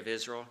history of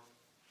Israel,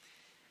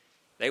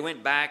 They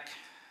went back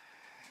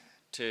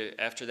to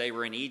after they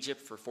were in Egypt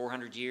for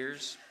 400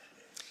 years.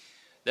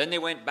 Then they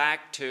went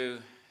back to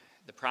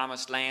the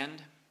Promised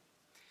Land.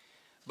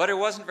 But it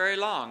wasn't very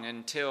long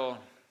until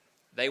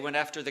they went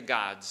after the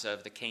gods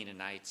of the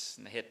Canaanites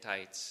and the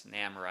Hittites and the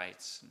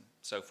Amorites and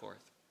so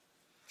forth.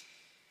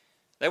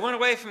 They went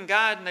away from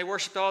God and they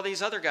worshiped all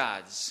these other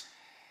gods.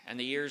 And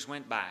the years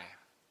went by.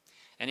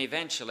 And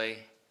eventually,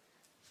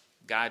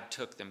 God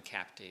took them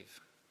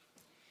captive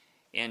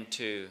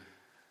into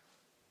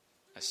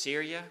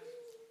Assyria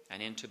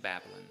and into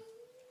Babylon.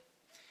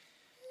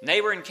 And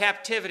they were in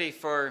captivity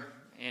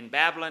in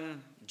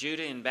Babylon,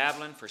 Judah in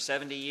Babylon for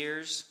 70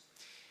 years.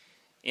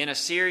 In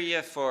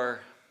Assyria for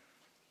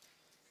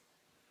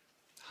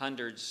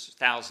hundreds,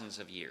 thousands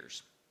of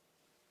years.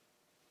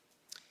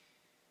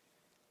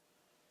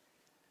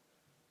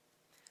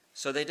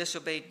 So they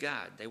disobeyed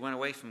God. They went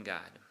away from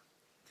God.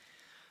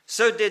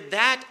 So did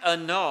that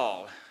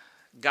annul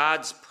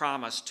God's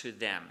promise to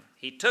them?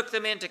 He took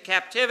them into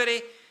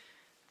captivity.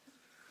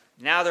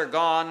 Now they're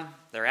gone.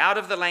 They're out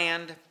of the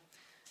land.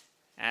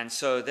 And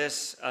so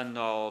this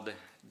annulled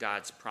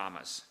God's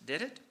promise.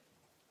 Did it?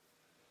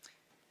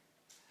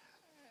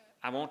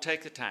 I won't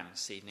take the time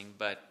this evening,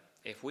 but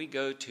if we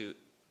go to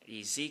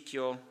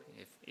Ezekiel,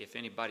 if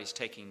anybody's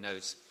taking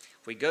notes,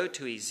 if we go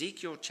to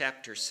Ezekiel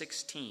chapter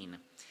 16,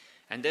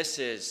 and this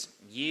is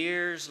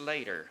years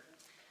later,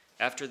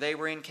 after they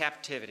were in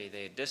captivity,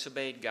 they had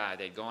disobeyed God,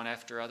 they'd gone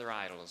after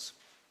idols.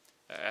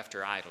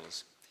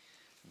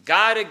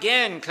 God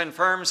again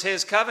confirms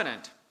his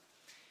covenant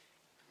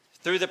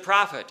through the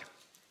prophet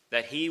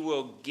that he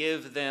will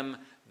give them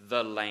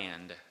the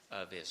land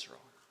of Israel.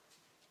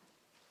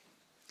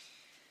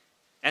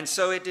 And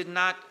so it did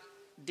not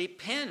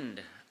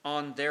depend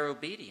on their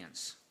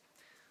obedience.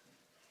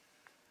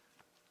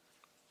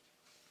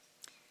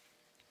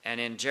 And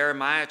in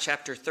Jeremiah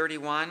chapter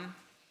 31,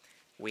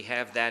 we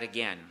have that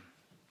again.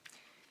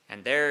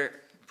 And there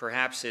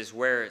perhaps is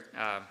where,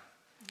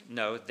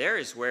 there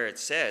is where it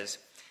says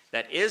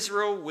that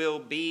Israel will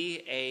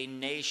be a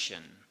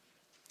nation.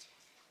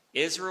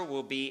 Israel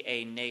will be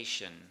a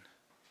nation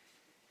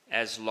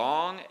as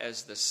long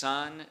as the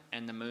sun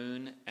and the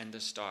moon and the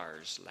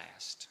stars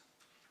last.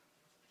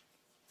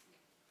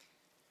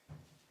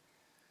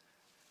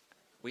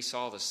 We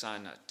saw the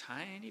sun a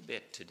tiny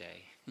bit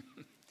today.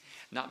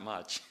 Not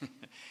much.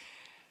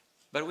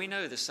 But we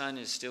know the sun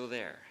is still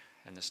there,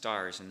 and the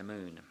stars and the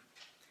moon.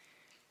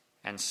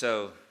 And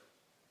so,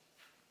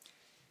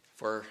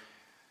 for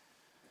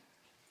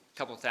a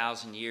couple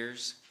thousand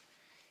years,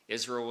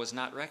 Israel was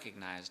not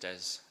recognized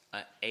as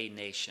a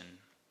nation.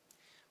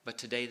 But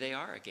today they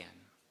are again.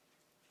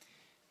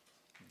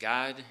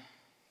 God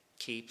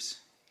keeps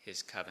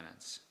his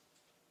covenants.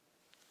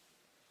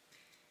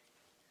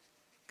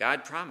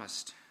 God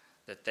promised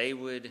that they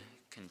would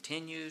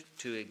continue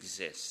to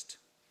exist.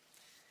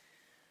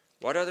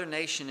 What other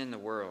nation in the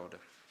world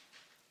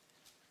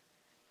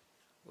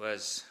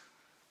was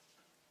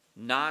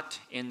not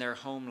in their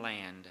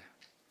homeland,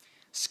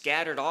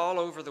 scattered all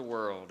over the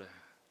world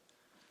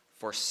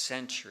for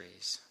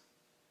centuries?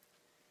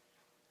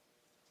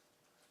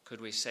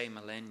 Could we say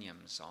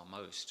millenniums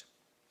almost?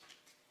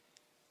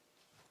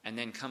 And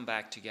then come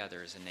back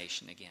together as a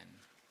nation again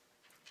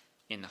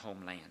in the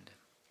homeland.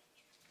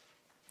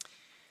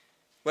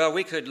 Well,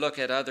 we could look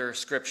at other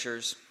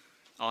scriptures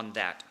on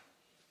that.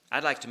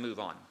 I'd like to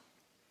move on.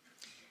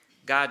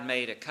 God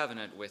made a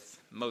covenant with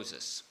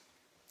Moses.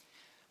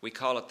 We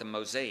call it the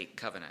Mosaic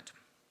covenant.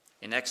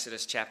 In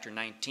Exodus chapter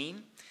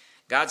 19,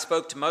 God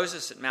spoke to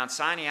Moses at Mount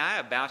Sinai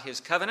about his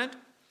covenant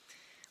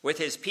with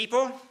his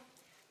people,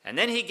 and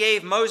then he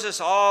gave Moses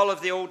all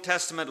of the Old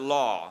Testament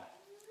law.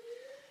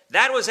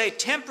 That was a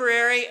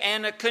temporary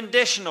and a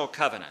conditional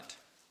covenant.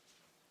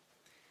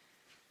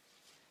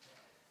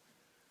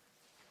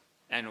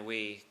 And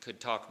we could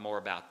talk more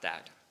about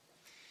that.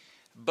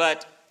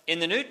 But in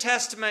the New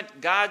Testament,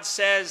 God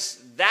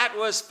says that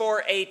was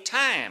for a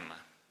time.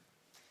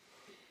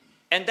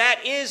 And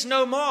that is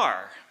no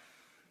more.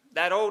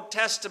 That Old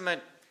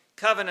Testament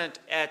covenant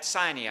at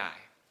Sinai.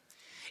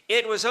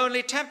 It was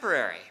only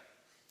temporary.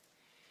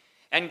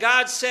 And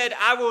God said,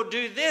 I will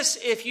do this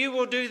if you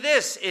will do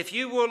this. If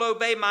you will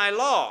obey my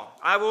law,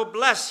 I will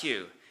bless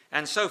you.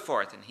 And so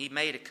forth. And he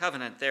made a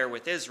covenant there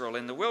with Israel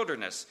in the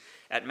wilderness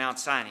at Mount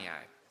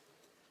Sinai.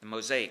 The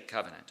Mosaic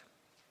covenant.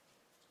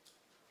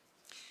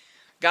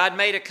 God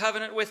made a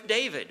covenant with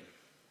David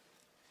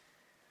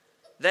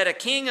that a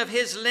king of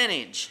his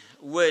lineage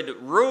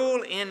would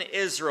rule in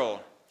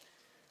Israel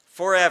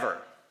forever.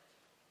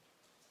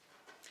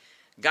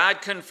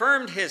 God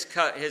confirmed his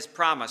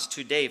promise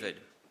to David.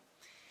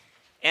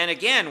 And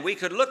again, we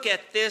could look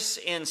at this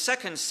in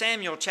 2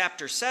 Samuel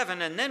chapter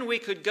 7, and then we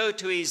could go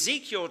to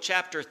Ezekiel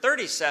chapter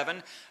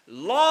 37,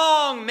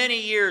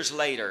 many years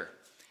later,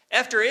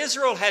 after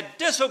Israel had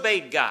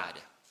disobeyed God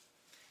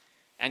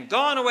and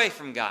gone away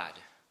from God.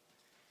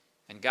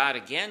 And God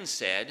again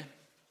said,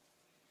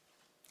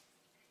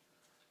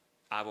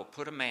 I will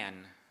put a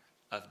man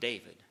of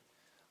David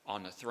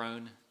on the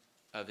throne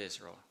of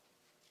Israel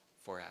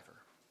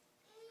forever.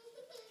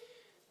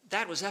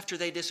 That was after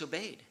they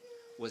disobeyed.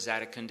 Was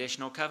that a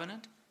conditional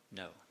covenant?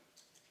 No.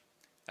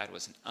 That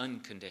was an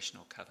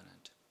unconditional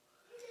covenant.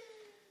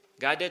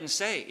 God didn't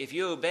say, if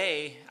you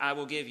obey, I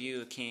will give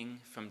you a king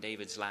from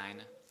David's line.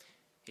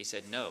 He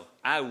said, no,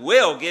 I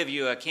will give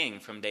you a king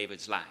from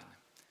David's line.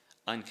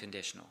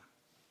 Unconditional.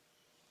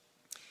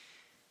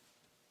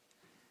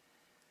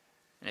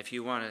 And if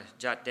you want to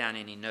jot down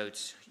any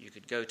notes, you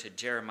could go to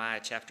Jeremiah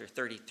chapter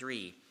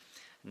 33,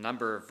 a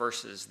number of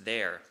verses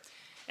there.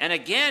 And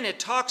again, it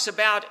talks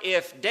about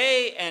if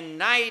day and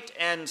night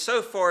and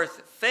so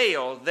forth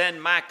fail,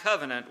 then my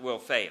covenant will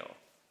fail.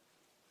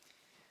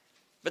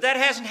 But that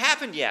hasn't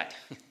happened yet.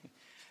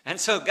 And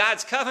so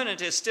God's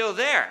covenant is still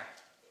there.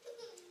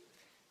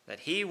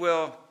 That he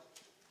will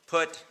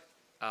put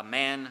a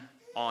man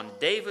on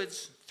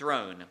David's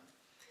throne.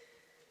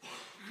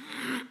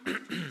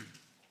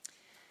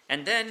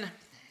 And then,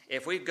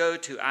 if we go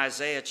to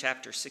Isaiah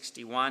chapter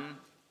 61,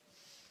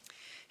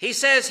 he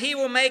says he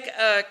will make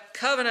a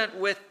covenant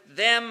with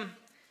them,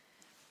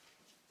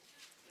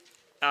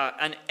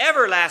 an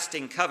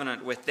everlasting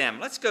covenant with them.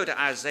 Let's go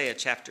to Isaiah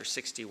chapter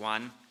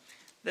 61.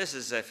 This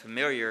is a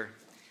familiar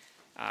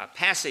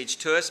passage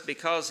to us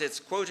because it's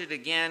quoted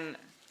again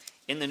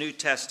in the New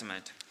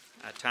Testament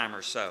a time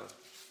or so.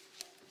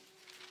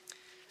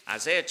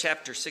 Isaiah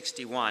chapter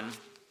 61.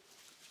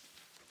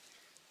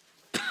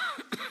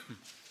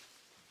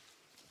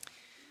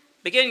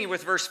 Beginning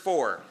with verse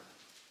 4.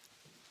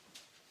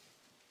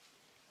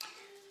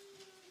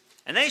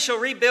 And they shall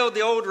rebuild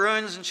the old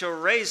ruins and shall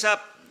raise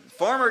up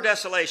former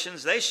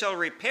desolations. They shall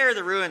repair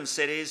the ruined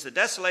cities, the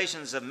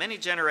desolations of many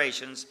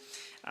generations.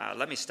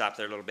 Let me stop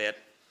there a little bit.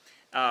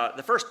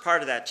 The first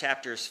part of that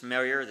chapter is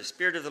familiar. The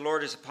Spirit of the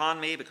Lord is upon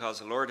me because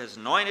the Lord has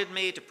anointed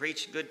me to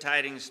preach good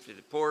tidings to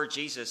the poor.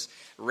 Jesus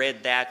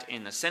read that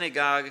in the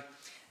synagogue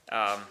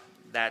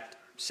that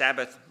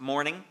Sabbath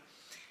morning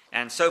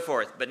and so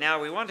forth. But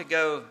now we want to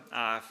go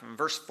from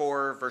verse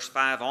 4, verse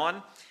 5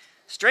 on.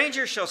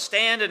 Strangers shall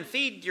stand and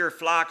feed your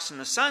flocks, and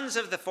the sons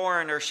of the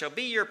foreigner shall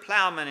be your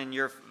plowmen and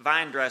your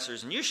vine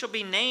dressers, and you shall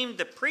be named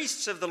the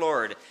priests of the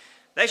Lord.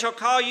 They shall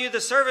call you the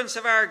servants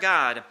of our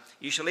God.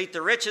 You shall eat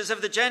the riches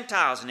of the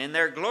Gentiles, and in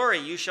their glory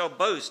you shall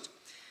boast.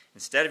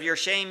 Instead of your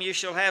shame you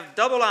shall have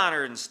double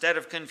honor. Instead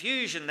of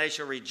confusion they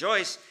shall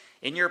rejoice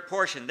in your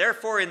portion.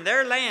 Therefore in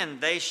their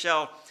land they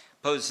shall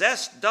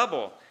possess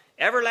double.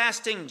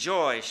 Everlasting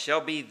joy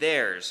shall be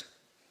theirs.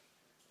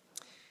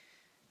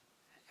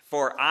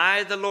 For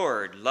I, the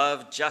Lord,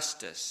 love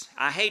justice.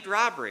 I hate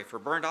robbery for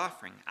burnt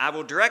offering. I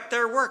will direct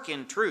their work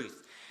in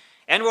truth,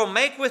 and will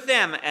make with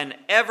them an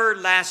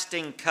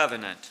everlasting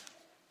covenant.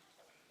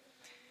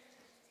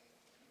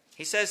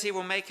 He says he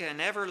will make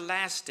an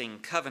everlasting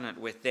covenant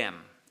with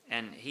them.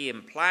 And he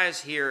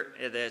implies here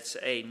that it's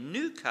a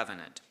new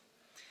covenant.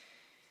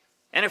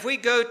 And if we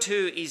go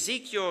to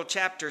Ezekiel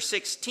chapter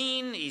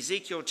 16,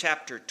 Ezekiel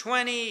chapter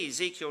 20,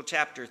 Ezekiel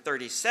chapter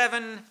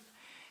 37,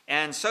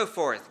 and so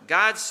forth,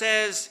 God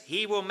says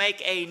he will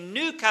make a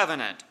new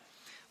covenant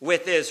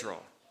with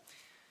Israel,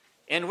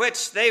 in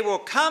which they will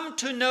come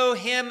to know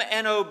him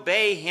and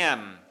obey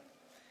him.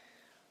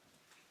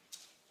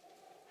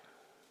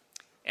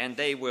 And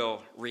they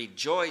will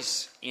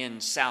rejoice in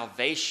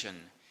salvation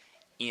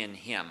in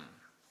him.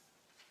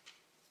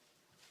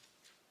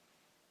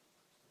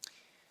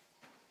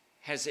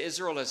 Has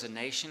Israel as a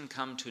nation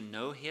come to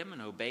know him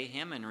and obey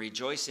him and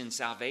rejoice in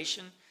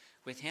salvation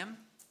with him?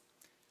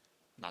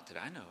 Not that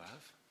I know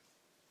of.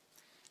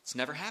 It's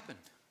never happened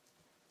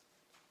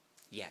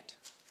yet.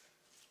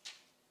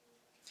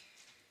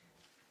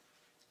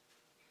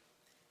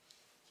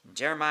 In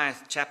Jeremiah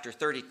chapter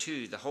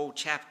 32, the whole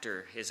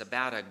chapter is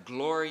about a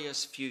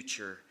glorious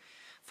future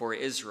for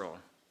Israel.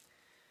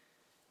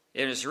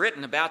 It is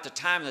written about the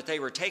time that they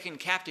were taken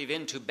captive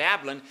into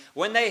Babylon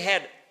when they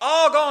had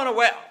all gone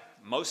away,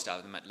 most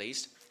of them at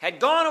least,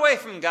 had gone away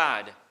from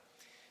God,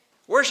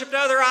 worshipped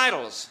other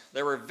idols.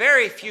 There were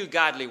very few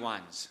godly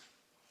ones.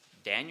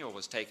 Daniel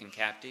was taken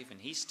captive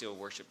and he still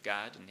worshiped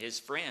God and his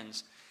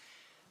friends,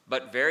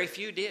 but very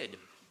few did.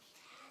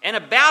 And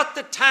about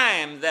the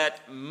time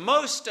that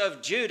most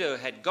of Judah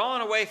had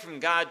gone away from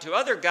God to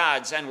other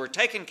gods and were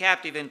taken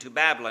captive into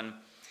Babylon,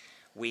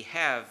 we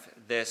have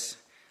this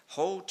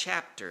whole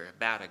chapter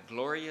about a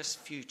glorious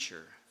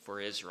future for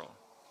Israel.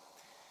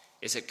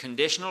 Was it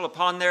conditional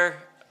upon their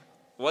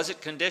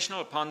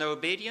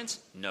obedience?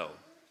 No,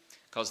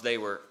 because they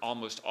were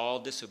almost all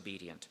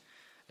disobedient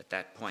at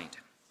that point.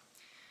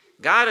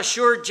 God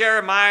assured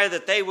Jeremiah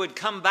that they would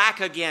come back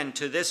again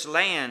to this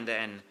land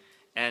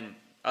and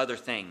other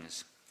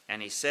things.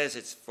 And he says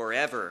it's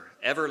forever,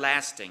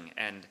 everlasting,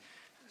 and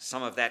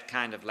some of that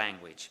kind of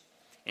language.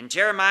 In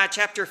Jeremiah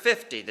chapter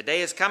 50, the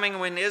day is coming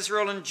when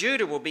Israel and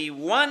Judah will be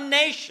one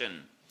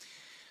nation.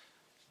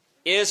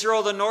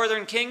 Israel, the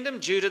northern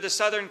kingdom, Judah, the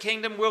southern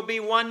kingdom, will be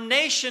one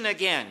nation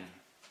again,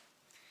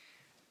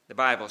 the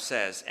Bible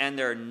says. And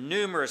there are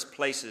numerous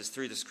places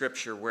through the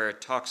scripture where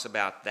it talks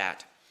about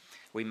that.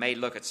 We may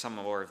look at some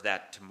more of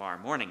that tomorrow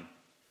morning.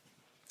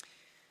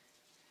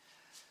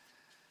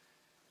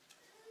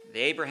 The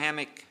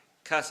Abrahamic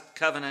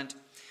covenant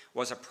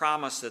was a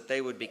promise that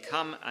they would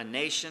become a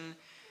nation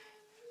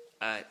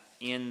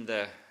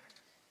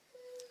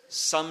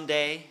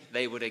someday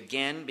they would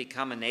again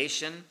become a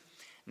nation,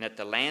 and that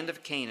the land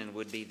of Canaan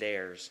would be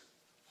theirs.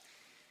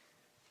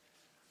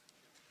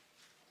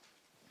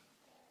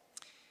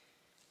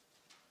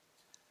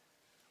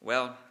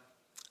 Well,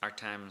 our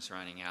time is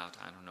running out.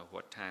 I don't know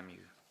what time you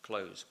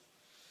close.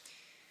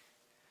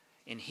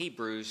 In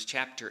Hebrews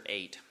chapter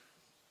 8,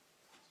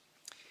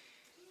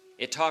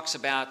 it talks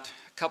about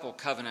a couple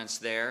covenants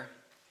there.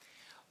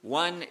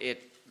 One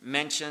it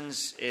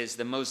mentions is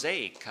the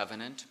Mosaic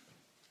covenant.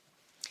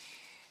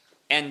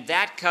 And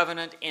that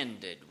covenant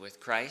ended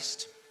with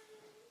Christ.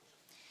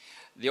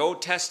 The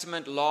Old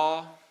Testament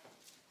law,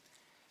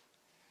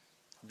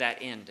 that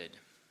ended.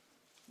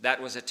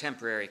 That was a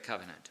temporary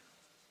covenant.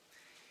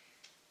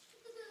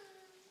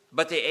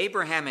 But the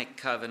Abrahamic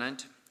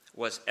covenant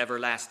was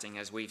everlasting,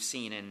 as we've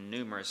seen in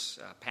numerous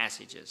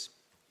passages.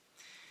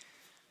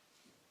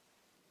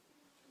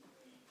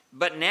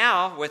 But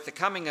now, with the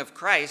coming of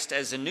Christ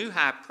as a new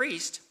high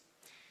priest,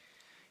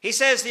 he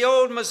says the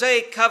old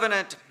Mosaic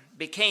covenant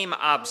became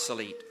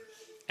obsolete,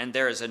 and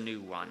there is a new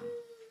one.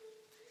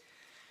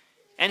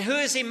 And who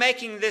is he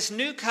making this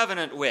new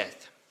covenant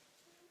with?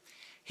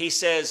 He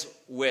says,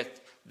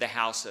 with the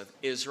house of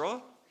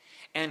Israel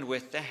and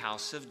with the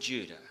house of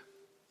Judah.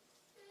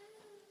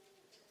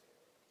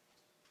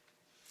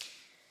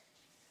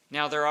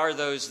 Now, there are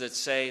those that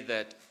say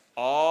that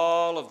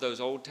all of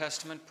those Old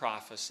Testament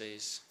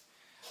promises,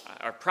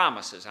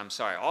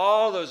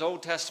 all those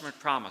Old Testament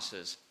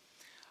promises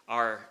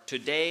are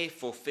today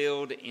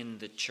fulfilled in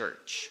the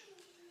church.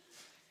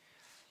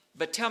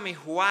 But tell me,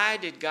 why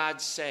did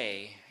God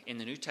say in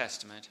the New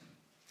Testament,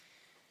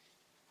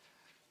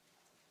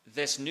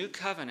 this new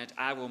covenant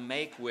I will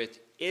make with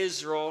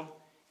Israel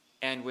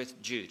and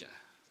with Judah?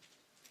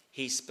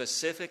 He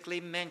specifically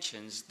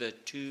mentions the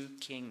two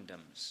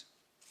kingdoms.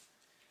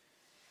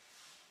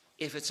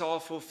 If it's all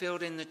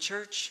fulfilled in the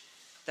church,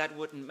 that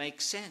wouldn't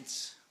make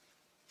sense.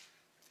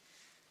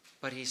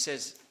 But he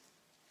says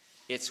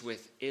it's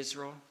with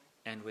Israel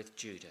and with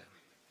Judah.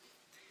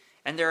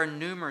 And there are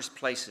numerous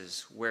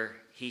places where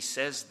he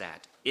says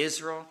that,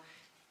 Israel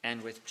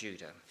and with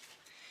Judah.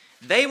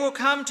 They will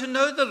come to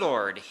know the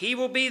Lord. He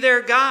will be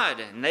their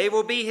God, and they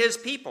will be his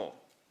people.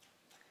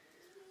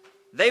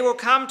 They will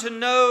come to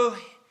know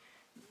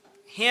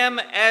him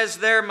as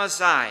their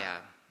Messiah,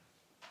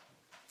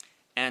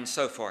 and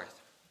so forth.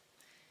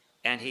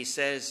 And he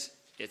says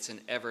it's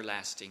an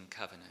everlasting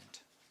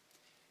covenant,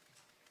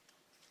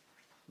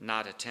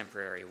 not a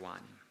temporary one.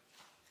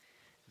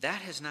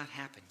 That has not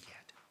happened yet.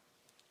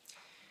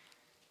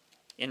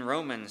 In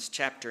Romans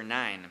chapter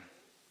 9,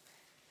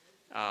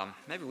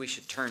 maybe we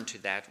should turn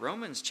to that.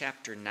 Romans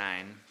chapter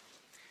 9,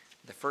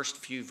 the first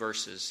few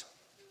verses.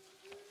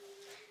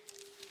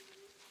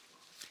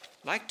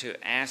 I'd like to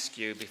ask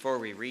you, before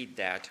we read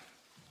that,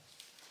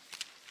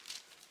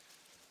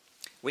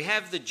 we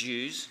have the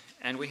Jews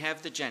and we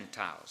have the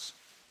Gentiles.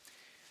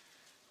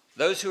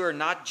 Those who are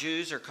not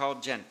Jews are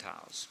called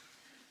Gentiles.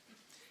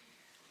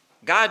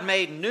 God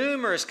made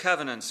numerous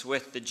covenants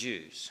with the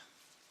Jews.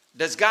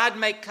 Does God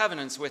make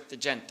covenants with the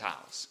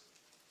Gentiles?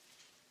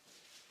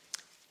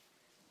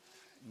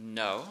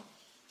 No.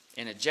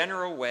 In a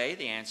general way,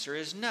 the answer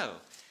is no.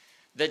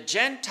 The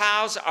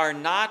Gentiles are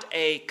not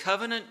a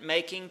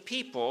covenant-making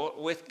people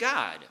with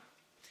God.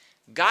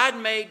 God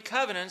made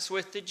covenants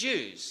with the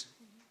Jews.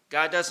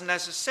 God doesn't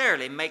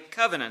necessarily make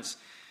covenants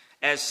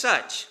as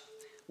such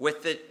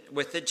with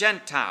the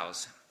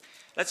Gentiles.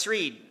 Let's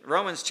read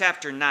Romans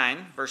chapter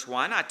 9, verse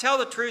 1. I tell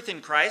the truth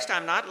in Christ,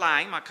 I'm not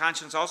lying, my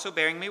conscience also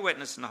bearing me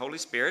witness in the Holy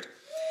Spirit,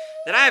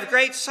 that I have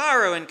great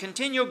sorrow and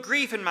continual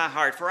grief in my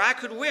heart, for I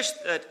could wish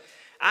that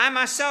I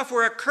myself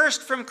were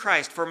accursed from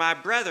Christ for my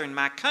brethren,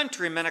 my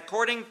countrymen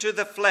according to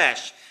the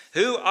flesh,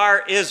 who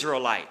are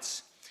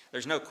Israelites.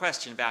 There's no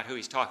question about who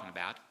he's talking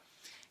about.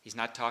 He's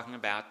not talking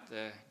about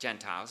the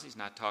Gentiles. He's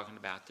not talking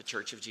about the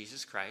Church of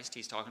Jesus Christ.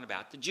 He's talking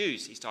about the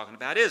Jews. He's talking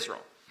about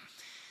Israel.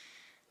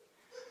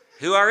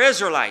 Who are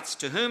Israelites,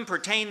 to whom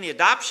pertain the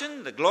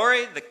adoption, the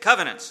glory, the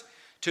covenants.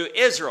 To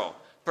Israel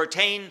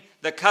pertain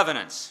the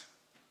covenants.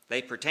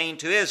 They pertain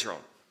to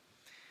Israel.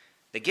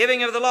 The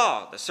giving of the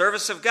law, the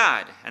service of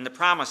God, and the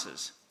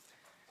promises,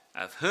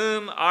 of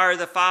whom are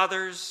the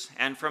fathers,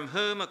 and from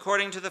whom,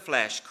 according to the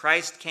flesh,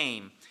 Christ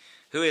came,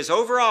 who is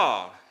over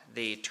all,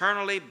 the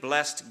eternally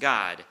blessed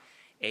God.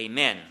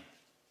 Amen.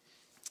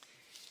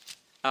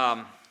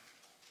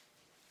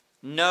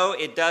 No,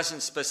 it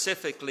doesn't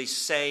specifically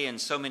say in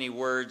so many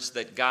words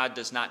that God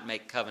does not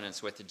make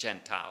covenants with the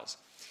Gentiles.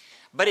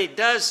 But it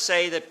does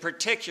say that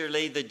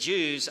particularly the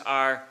Jews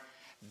are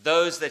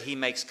those that he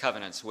makes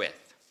covenants with.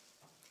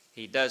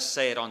 He does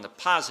say it on the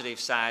positive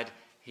side.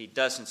 He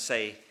doesn't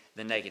say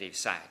the negative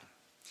side.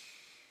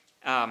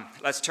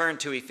 Let's turn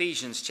to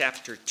Ephesians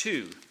chapter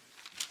 2.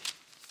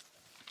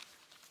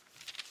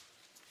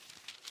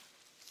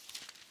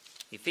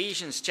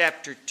 Ephesians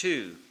chapter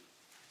 2,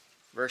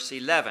 verse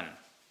 11.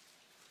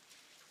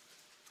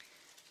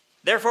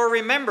 Therefore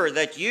remember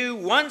that you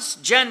once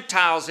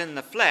Gentiles in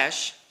the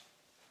flesh,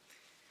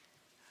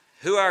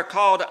 who are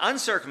called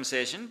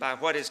uncircumcision by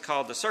what is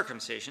called the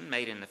circumcision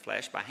made in the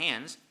flesh by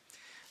hands,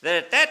 that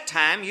at that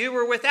time you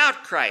were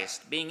without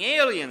Christ, being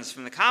aliens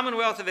from the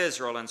commonwealth of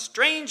Israel and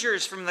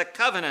strangers from the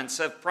covenants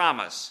of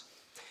promise,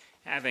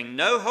 having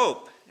no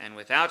hope and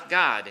without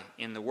God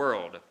in the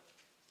world.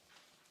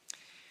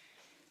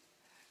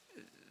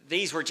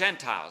 These were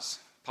Gentiles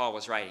Paul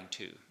was writing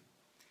to.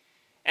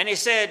 And he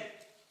said,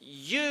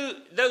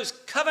 those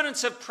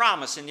covenants of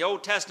promise in the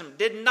Old Testament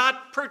did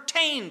not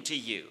pertain to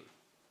you.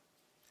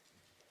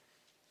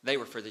 They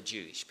were for the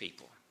Jewish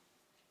people.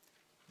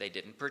 They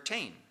didn't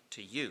pertain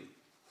to you.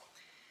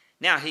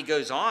 Now he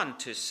goes on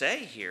to say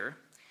here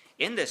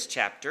in this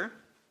chapter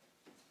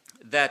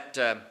that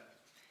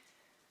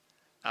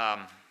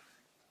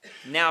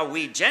now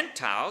we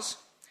Gentiles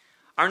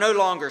are no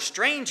longer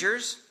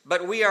strangers,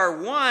 but we are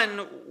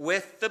one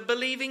with the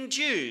believing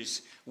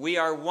Jews. We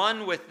are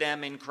one with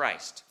them in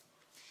Christ.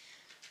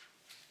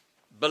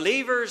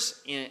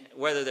 Believers,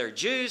 whether they're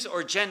Jews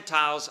or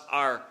Gentiles,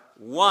 are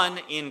one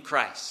in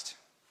Christ.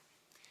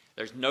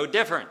 There's no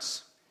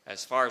difference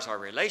as far as our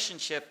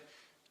relationship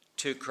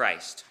to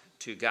Christ,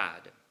 to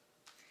God.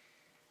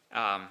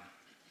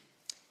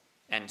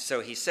 And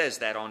so he says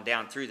that on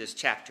down through this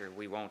chapter.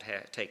 We won't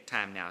take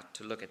time now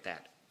to look at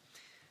that.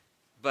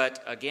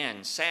 But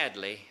again,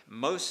 sadly,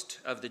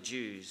 most of the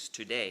Jews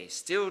today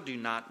still do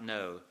not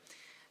know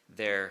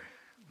their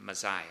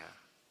Messiah.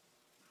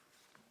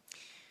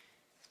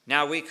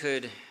 Now we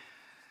could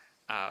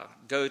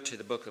go to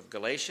the book of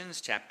Galatians,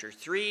 chapter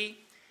 3,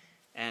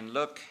 and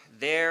look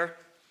there.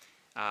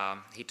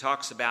 He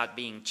talks about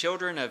being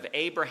children of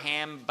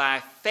Abraham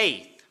by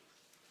faith.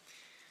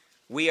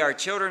 We are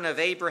children of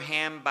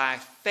Abraham by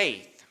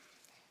faith.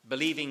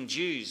 Believing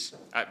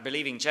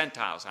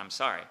Gentiles,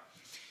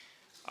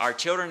 are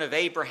children of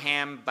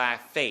Abraham by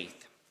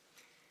faith,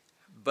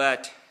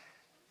 but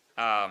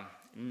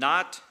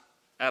not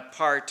a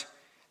part.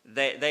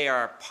 They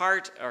are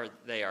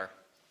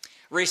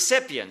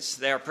recipients.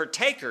 They are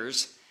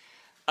partakers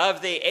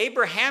of the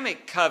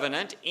Abrahamic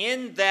covenant,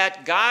 in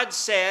that God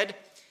said,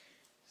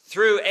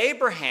 through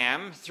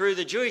Abraham, through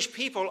the Jewish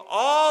people,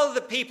 all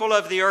the people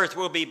of the earth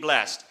will be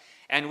blessed.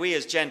 And we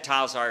as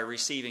Gentiles are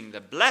receiving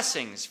the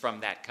blessings from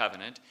that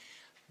covenant,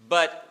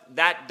 but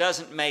that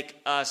doesn't make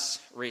us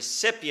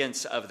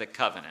recipients of the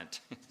covenant.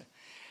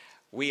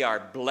 We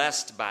are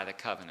blessed by the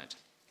covenant.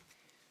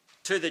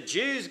 To the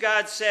Jews,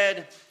 God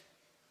said,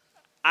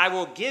 I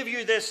will give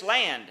you this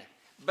land,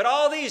 but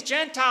all these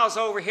Gentiles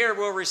over here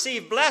will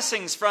receive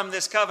blessings from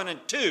this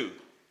covenant too.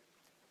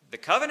 The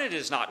covenant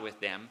is not with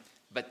them,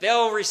 but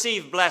they'll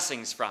receive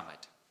blessings from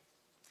it.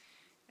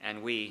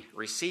 And we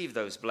receive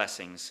those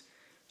blessings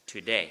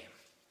today.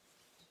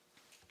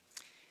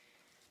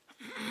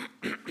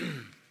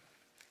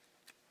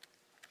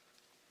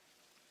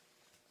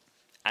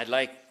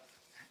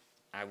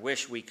 I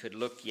wish we could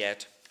look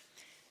yet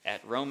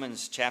at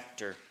Romans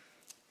chapter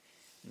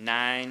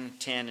 9,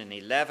 10, and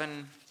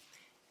 11,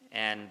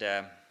 and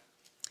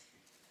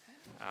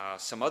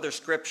some other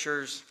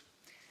scriptures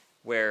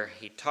where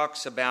he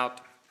talks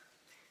about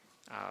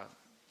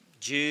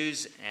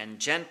Jews and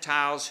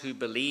Gentiles who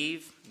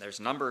believe. There's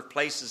a number of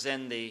places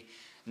in the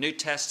New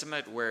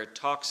Testament where it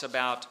talks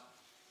about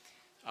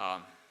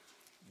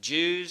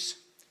Jews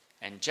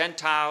and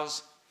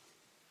Gentiles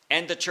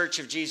and the Church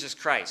of Jesus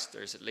Christ.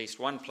 There's at least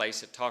one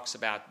place that talks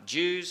about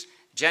Jews,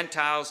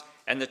 Gentiles,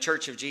 and the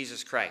Church of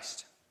Jesus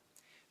Christ.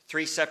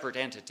 Three separate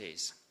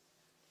entities.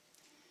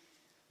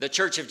 The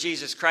Church of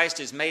Jesus Christ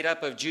is made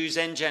up of Jews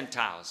and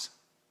Gentiles.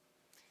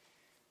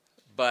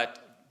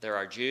 But there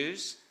are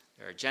Jews,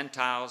 there are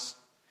Gentiles,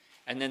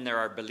 and then there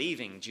are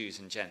believing Jews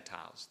and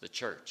Gentiles, the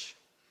church.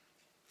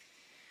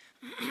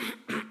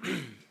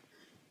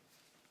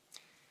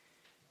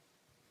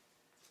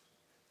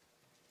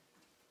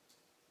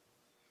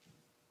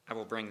 I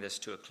will bring this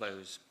to a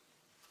close.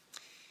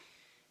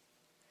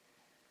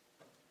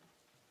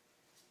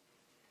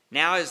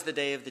 Now is the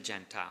day of the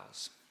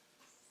Gentiles.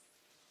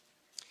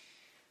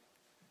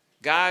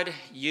 God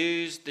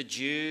used the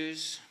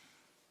Jews.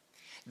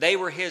 They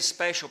were his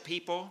special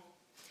people.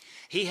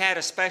 He had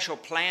a special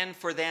plan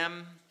for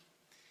them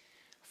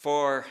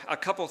for a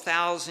couple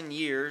thousand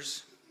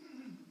years.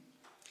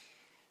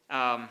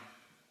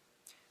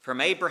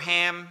 From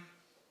Abraham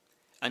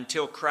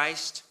until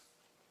Christ.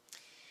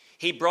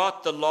 He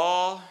brought the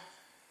law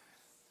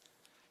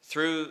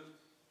through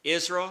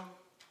Israel.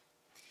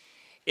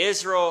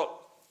 Israel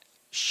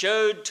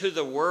showed to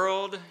the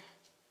world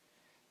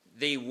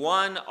the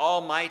one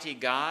Almighty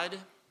God,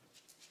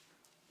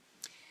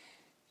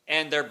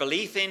 and their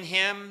belief in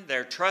him,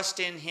 their trust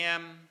in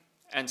him,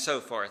 and so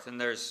forth. And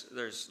there's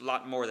a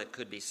lot more that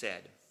could be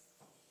said.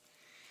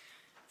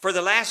 For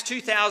the last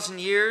 2,000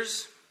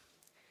 years,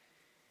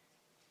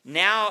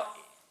 now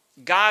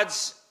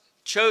God's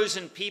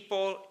chosen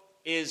people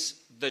is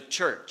the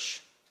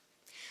church,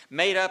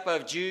 made up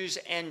of Jews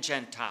and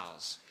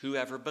Gentiles,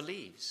 whoever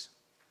believes.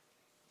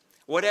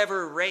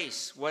 Whatever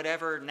race,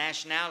 whatever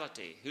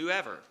nationality,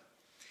 whoever.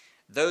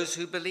 those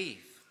who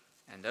believe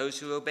and those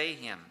who obey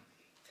him.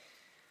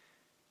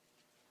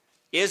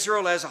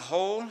 Israel as a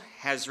whole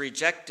has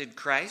rejected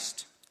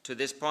Christ to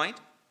this point,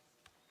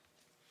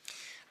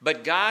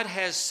 but God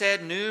has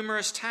said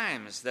numerous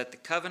times that the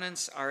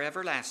covenants are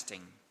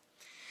everlasting.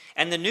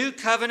 And the new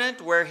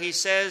covenant, where he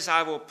says,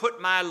 I will put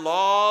my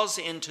laws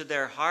into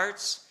their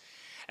hearts,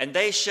 and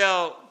they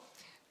shall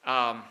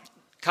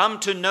come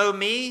to know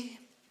me,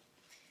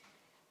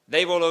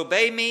 they will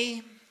obey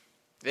me,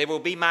 they will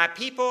be my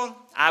people,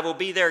 I will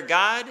be their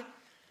God.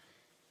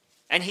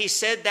 And he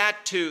said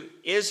that to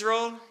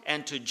Israel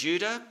and to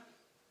Judah.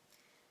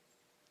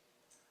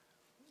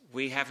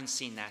 We haven't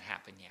seen that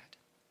happen yet.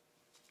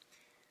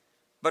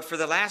 But for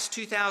the last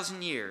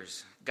 2,000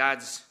 years,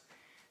 God's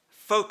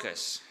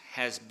focus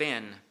has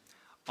been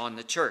on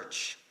the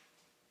church.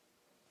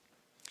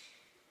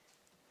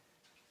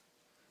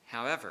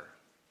 However,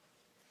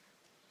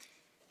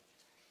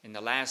 in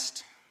the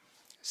last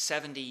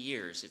 70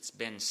 years, it's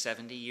been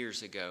 70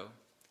 years ago,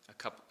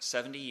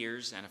 70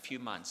 years and a few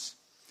months,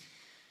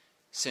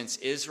 since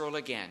Israel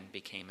again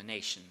became a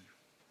nation.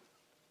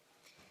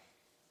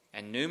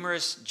 And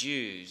numerous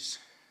Jews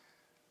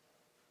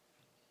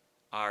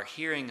are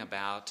hearing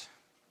about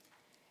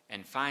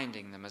and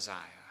finding the Messiah,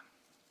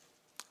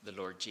 the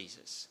Lord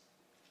Jesus.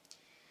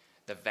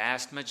 The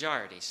vast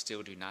majority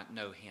still do not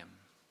know him,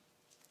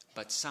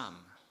 but some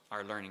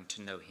are learning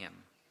to know him.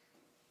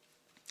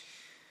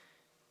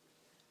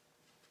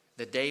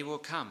 The day will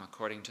come,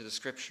 according to the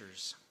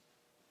Scriptures,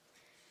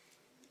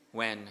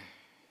 when,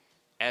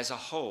 as a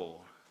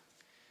whole,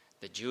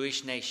 the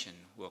Jewish nation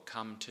will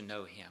come to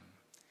know him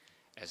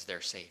as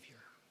their Savior.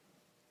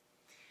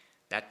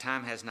 That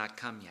time has not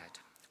come yet.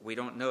 We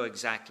don't know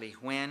exactly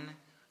when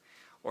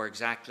or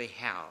exactly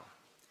how.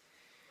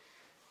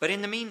 But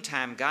in the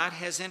meantime, God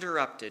has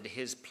interrupted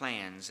his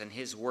plans and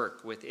his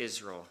work with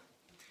Israel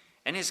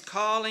and is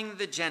calling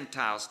the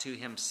Gentiles to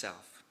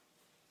himself.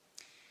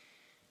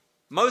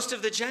 Most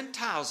of the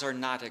Gentiles are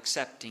not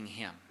accepting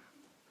him.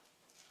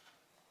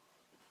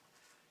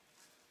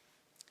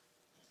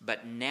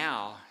 But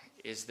now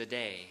is the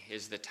day,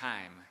 is the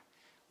time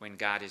when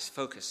God is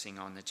focusing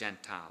on the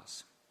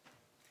Gentiles.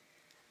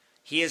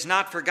 He has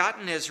not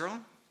forgotten Israel.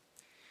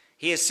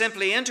 He has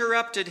simply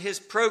interrupted his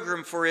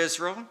program for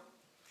Israel.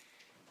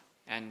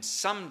 And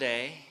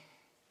someday,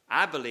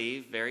 I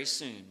believe very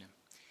soon,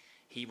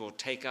 he will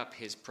take up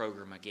his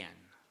program again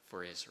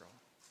for Israel.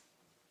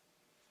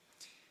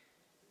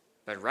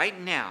 But right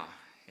now,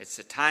 it's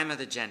the time of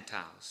the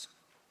Gentiles.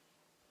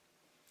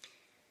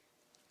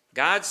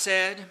 God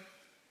said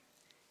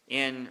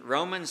in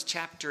Romans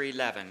chapter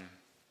 11,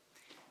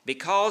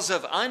 because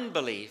of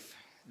unbelief,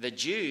 the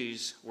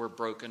Jews were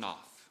broken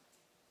off.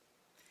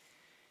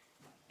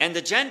 And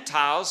the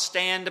Gentiles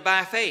stand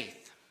by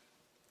faith.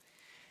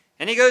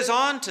 And he goes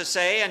on to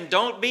say, and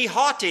don't be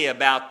haughty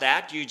about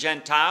that, you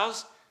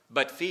Gentiles,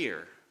 but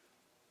fear.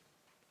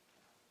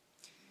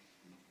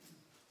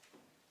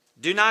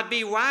 Do not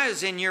be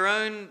wise in your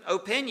own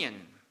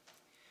opinion.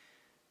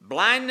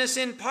 Blindness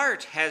in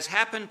part has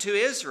happened to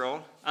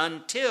Israel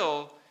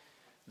until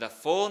the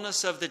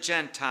fullness of the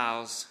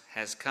Gentiles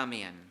has come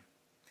in,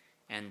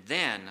 and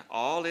then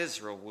all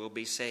Israel will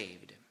be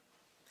saved.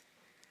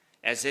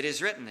 As it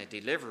is written, the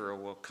deliverer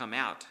will come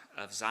out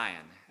of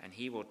Zion, and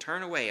he will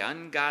turn away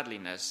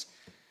ungodliness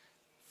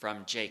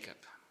from Jacob,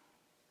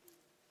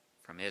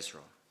 from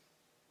Israel.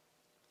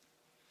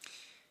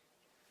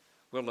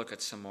 We'll look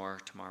at some more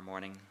tomorrow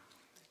morning,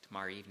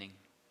 tomorrow evening.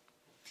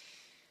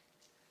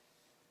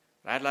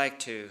 I'd like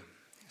to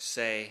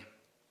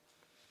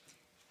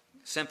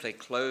simply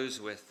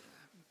close with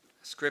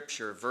a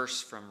scripture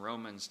verse from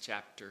Romans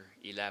chapter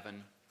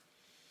 11.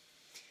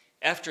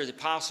 After the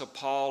Apostle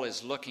Paul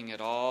is looking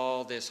at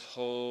all this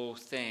whole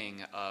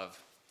thing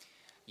of,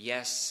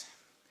 yes,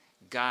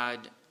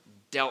 God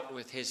dealt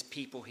with his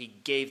people. He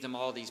gave them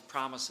all these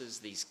promises,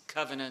 these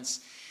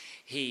covenants.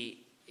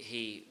 He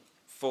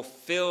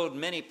fulfilled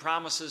many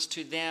promises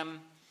to them.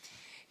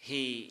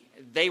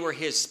 They were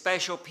his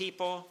special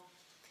people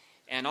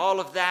and all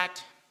of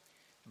that.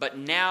 But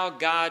now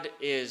God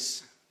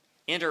is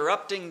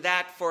interrupting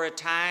that for a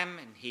time,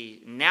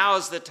 and now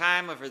is the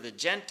time for the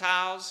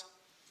Gentiles.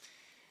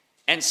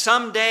 And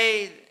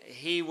someday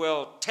he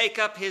will take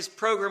up his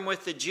program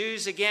with the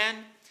Jews again,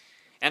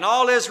 and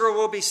all Israel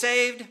will be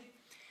saved.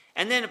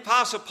 And then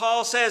Apostle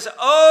Paul says,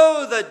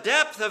 oh, the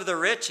depth of the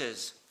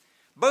riches,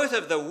 both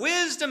of the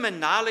wisdom and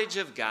knowledge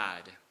of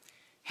God.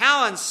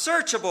 How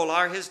unsearchable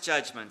are his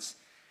judgments,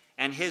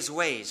 and his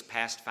ways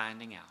past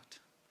finding out.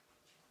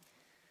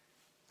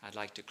 I'd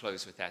like to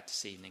close with that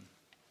this evening.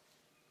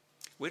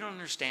 We don't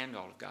understand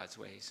all of God's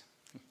ways.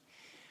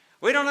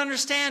 We don't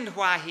understand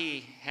why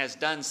he has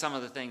done some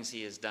of the things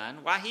he has done,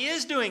 why he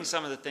is doing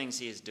some of the things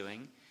he is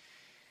doing,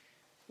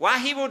 why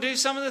he will do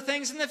some of the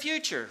things in the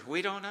future.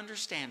 We don't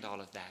understand all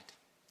of that.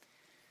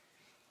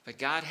 But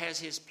God has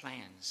his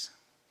plans.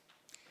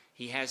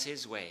 He has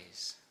his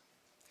ways.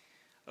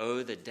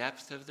 Oh, the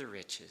depth of the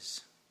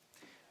riches,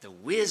 the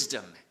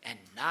wisdom and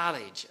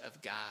knowledge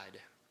of God.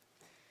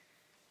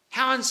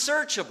 How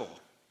unsearchable.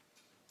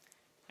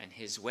 and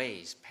his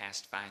ways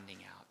past finding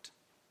out.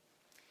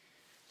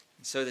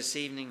 And so this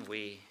evening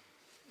we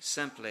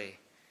simply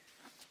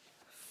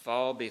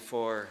fall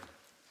before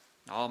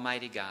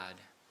Almighty God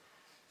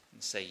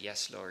and say,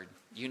 yes, Lord,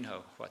 you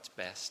know what's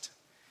best.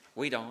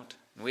 We don't,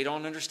 and we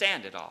don't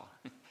understand it all,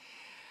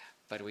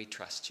 but we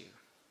trust you.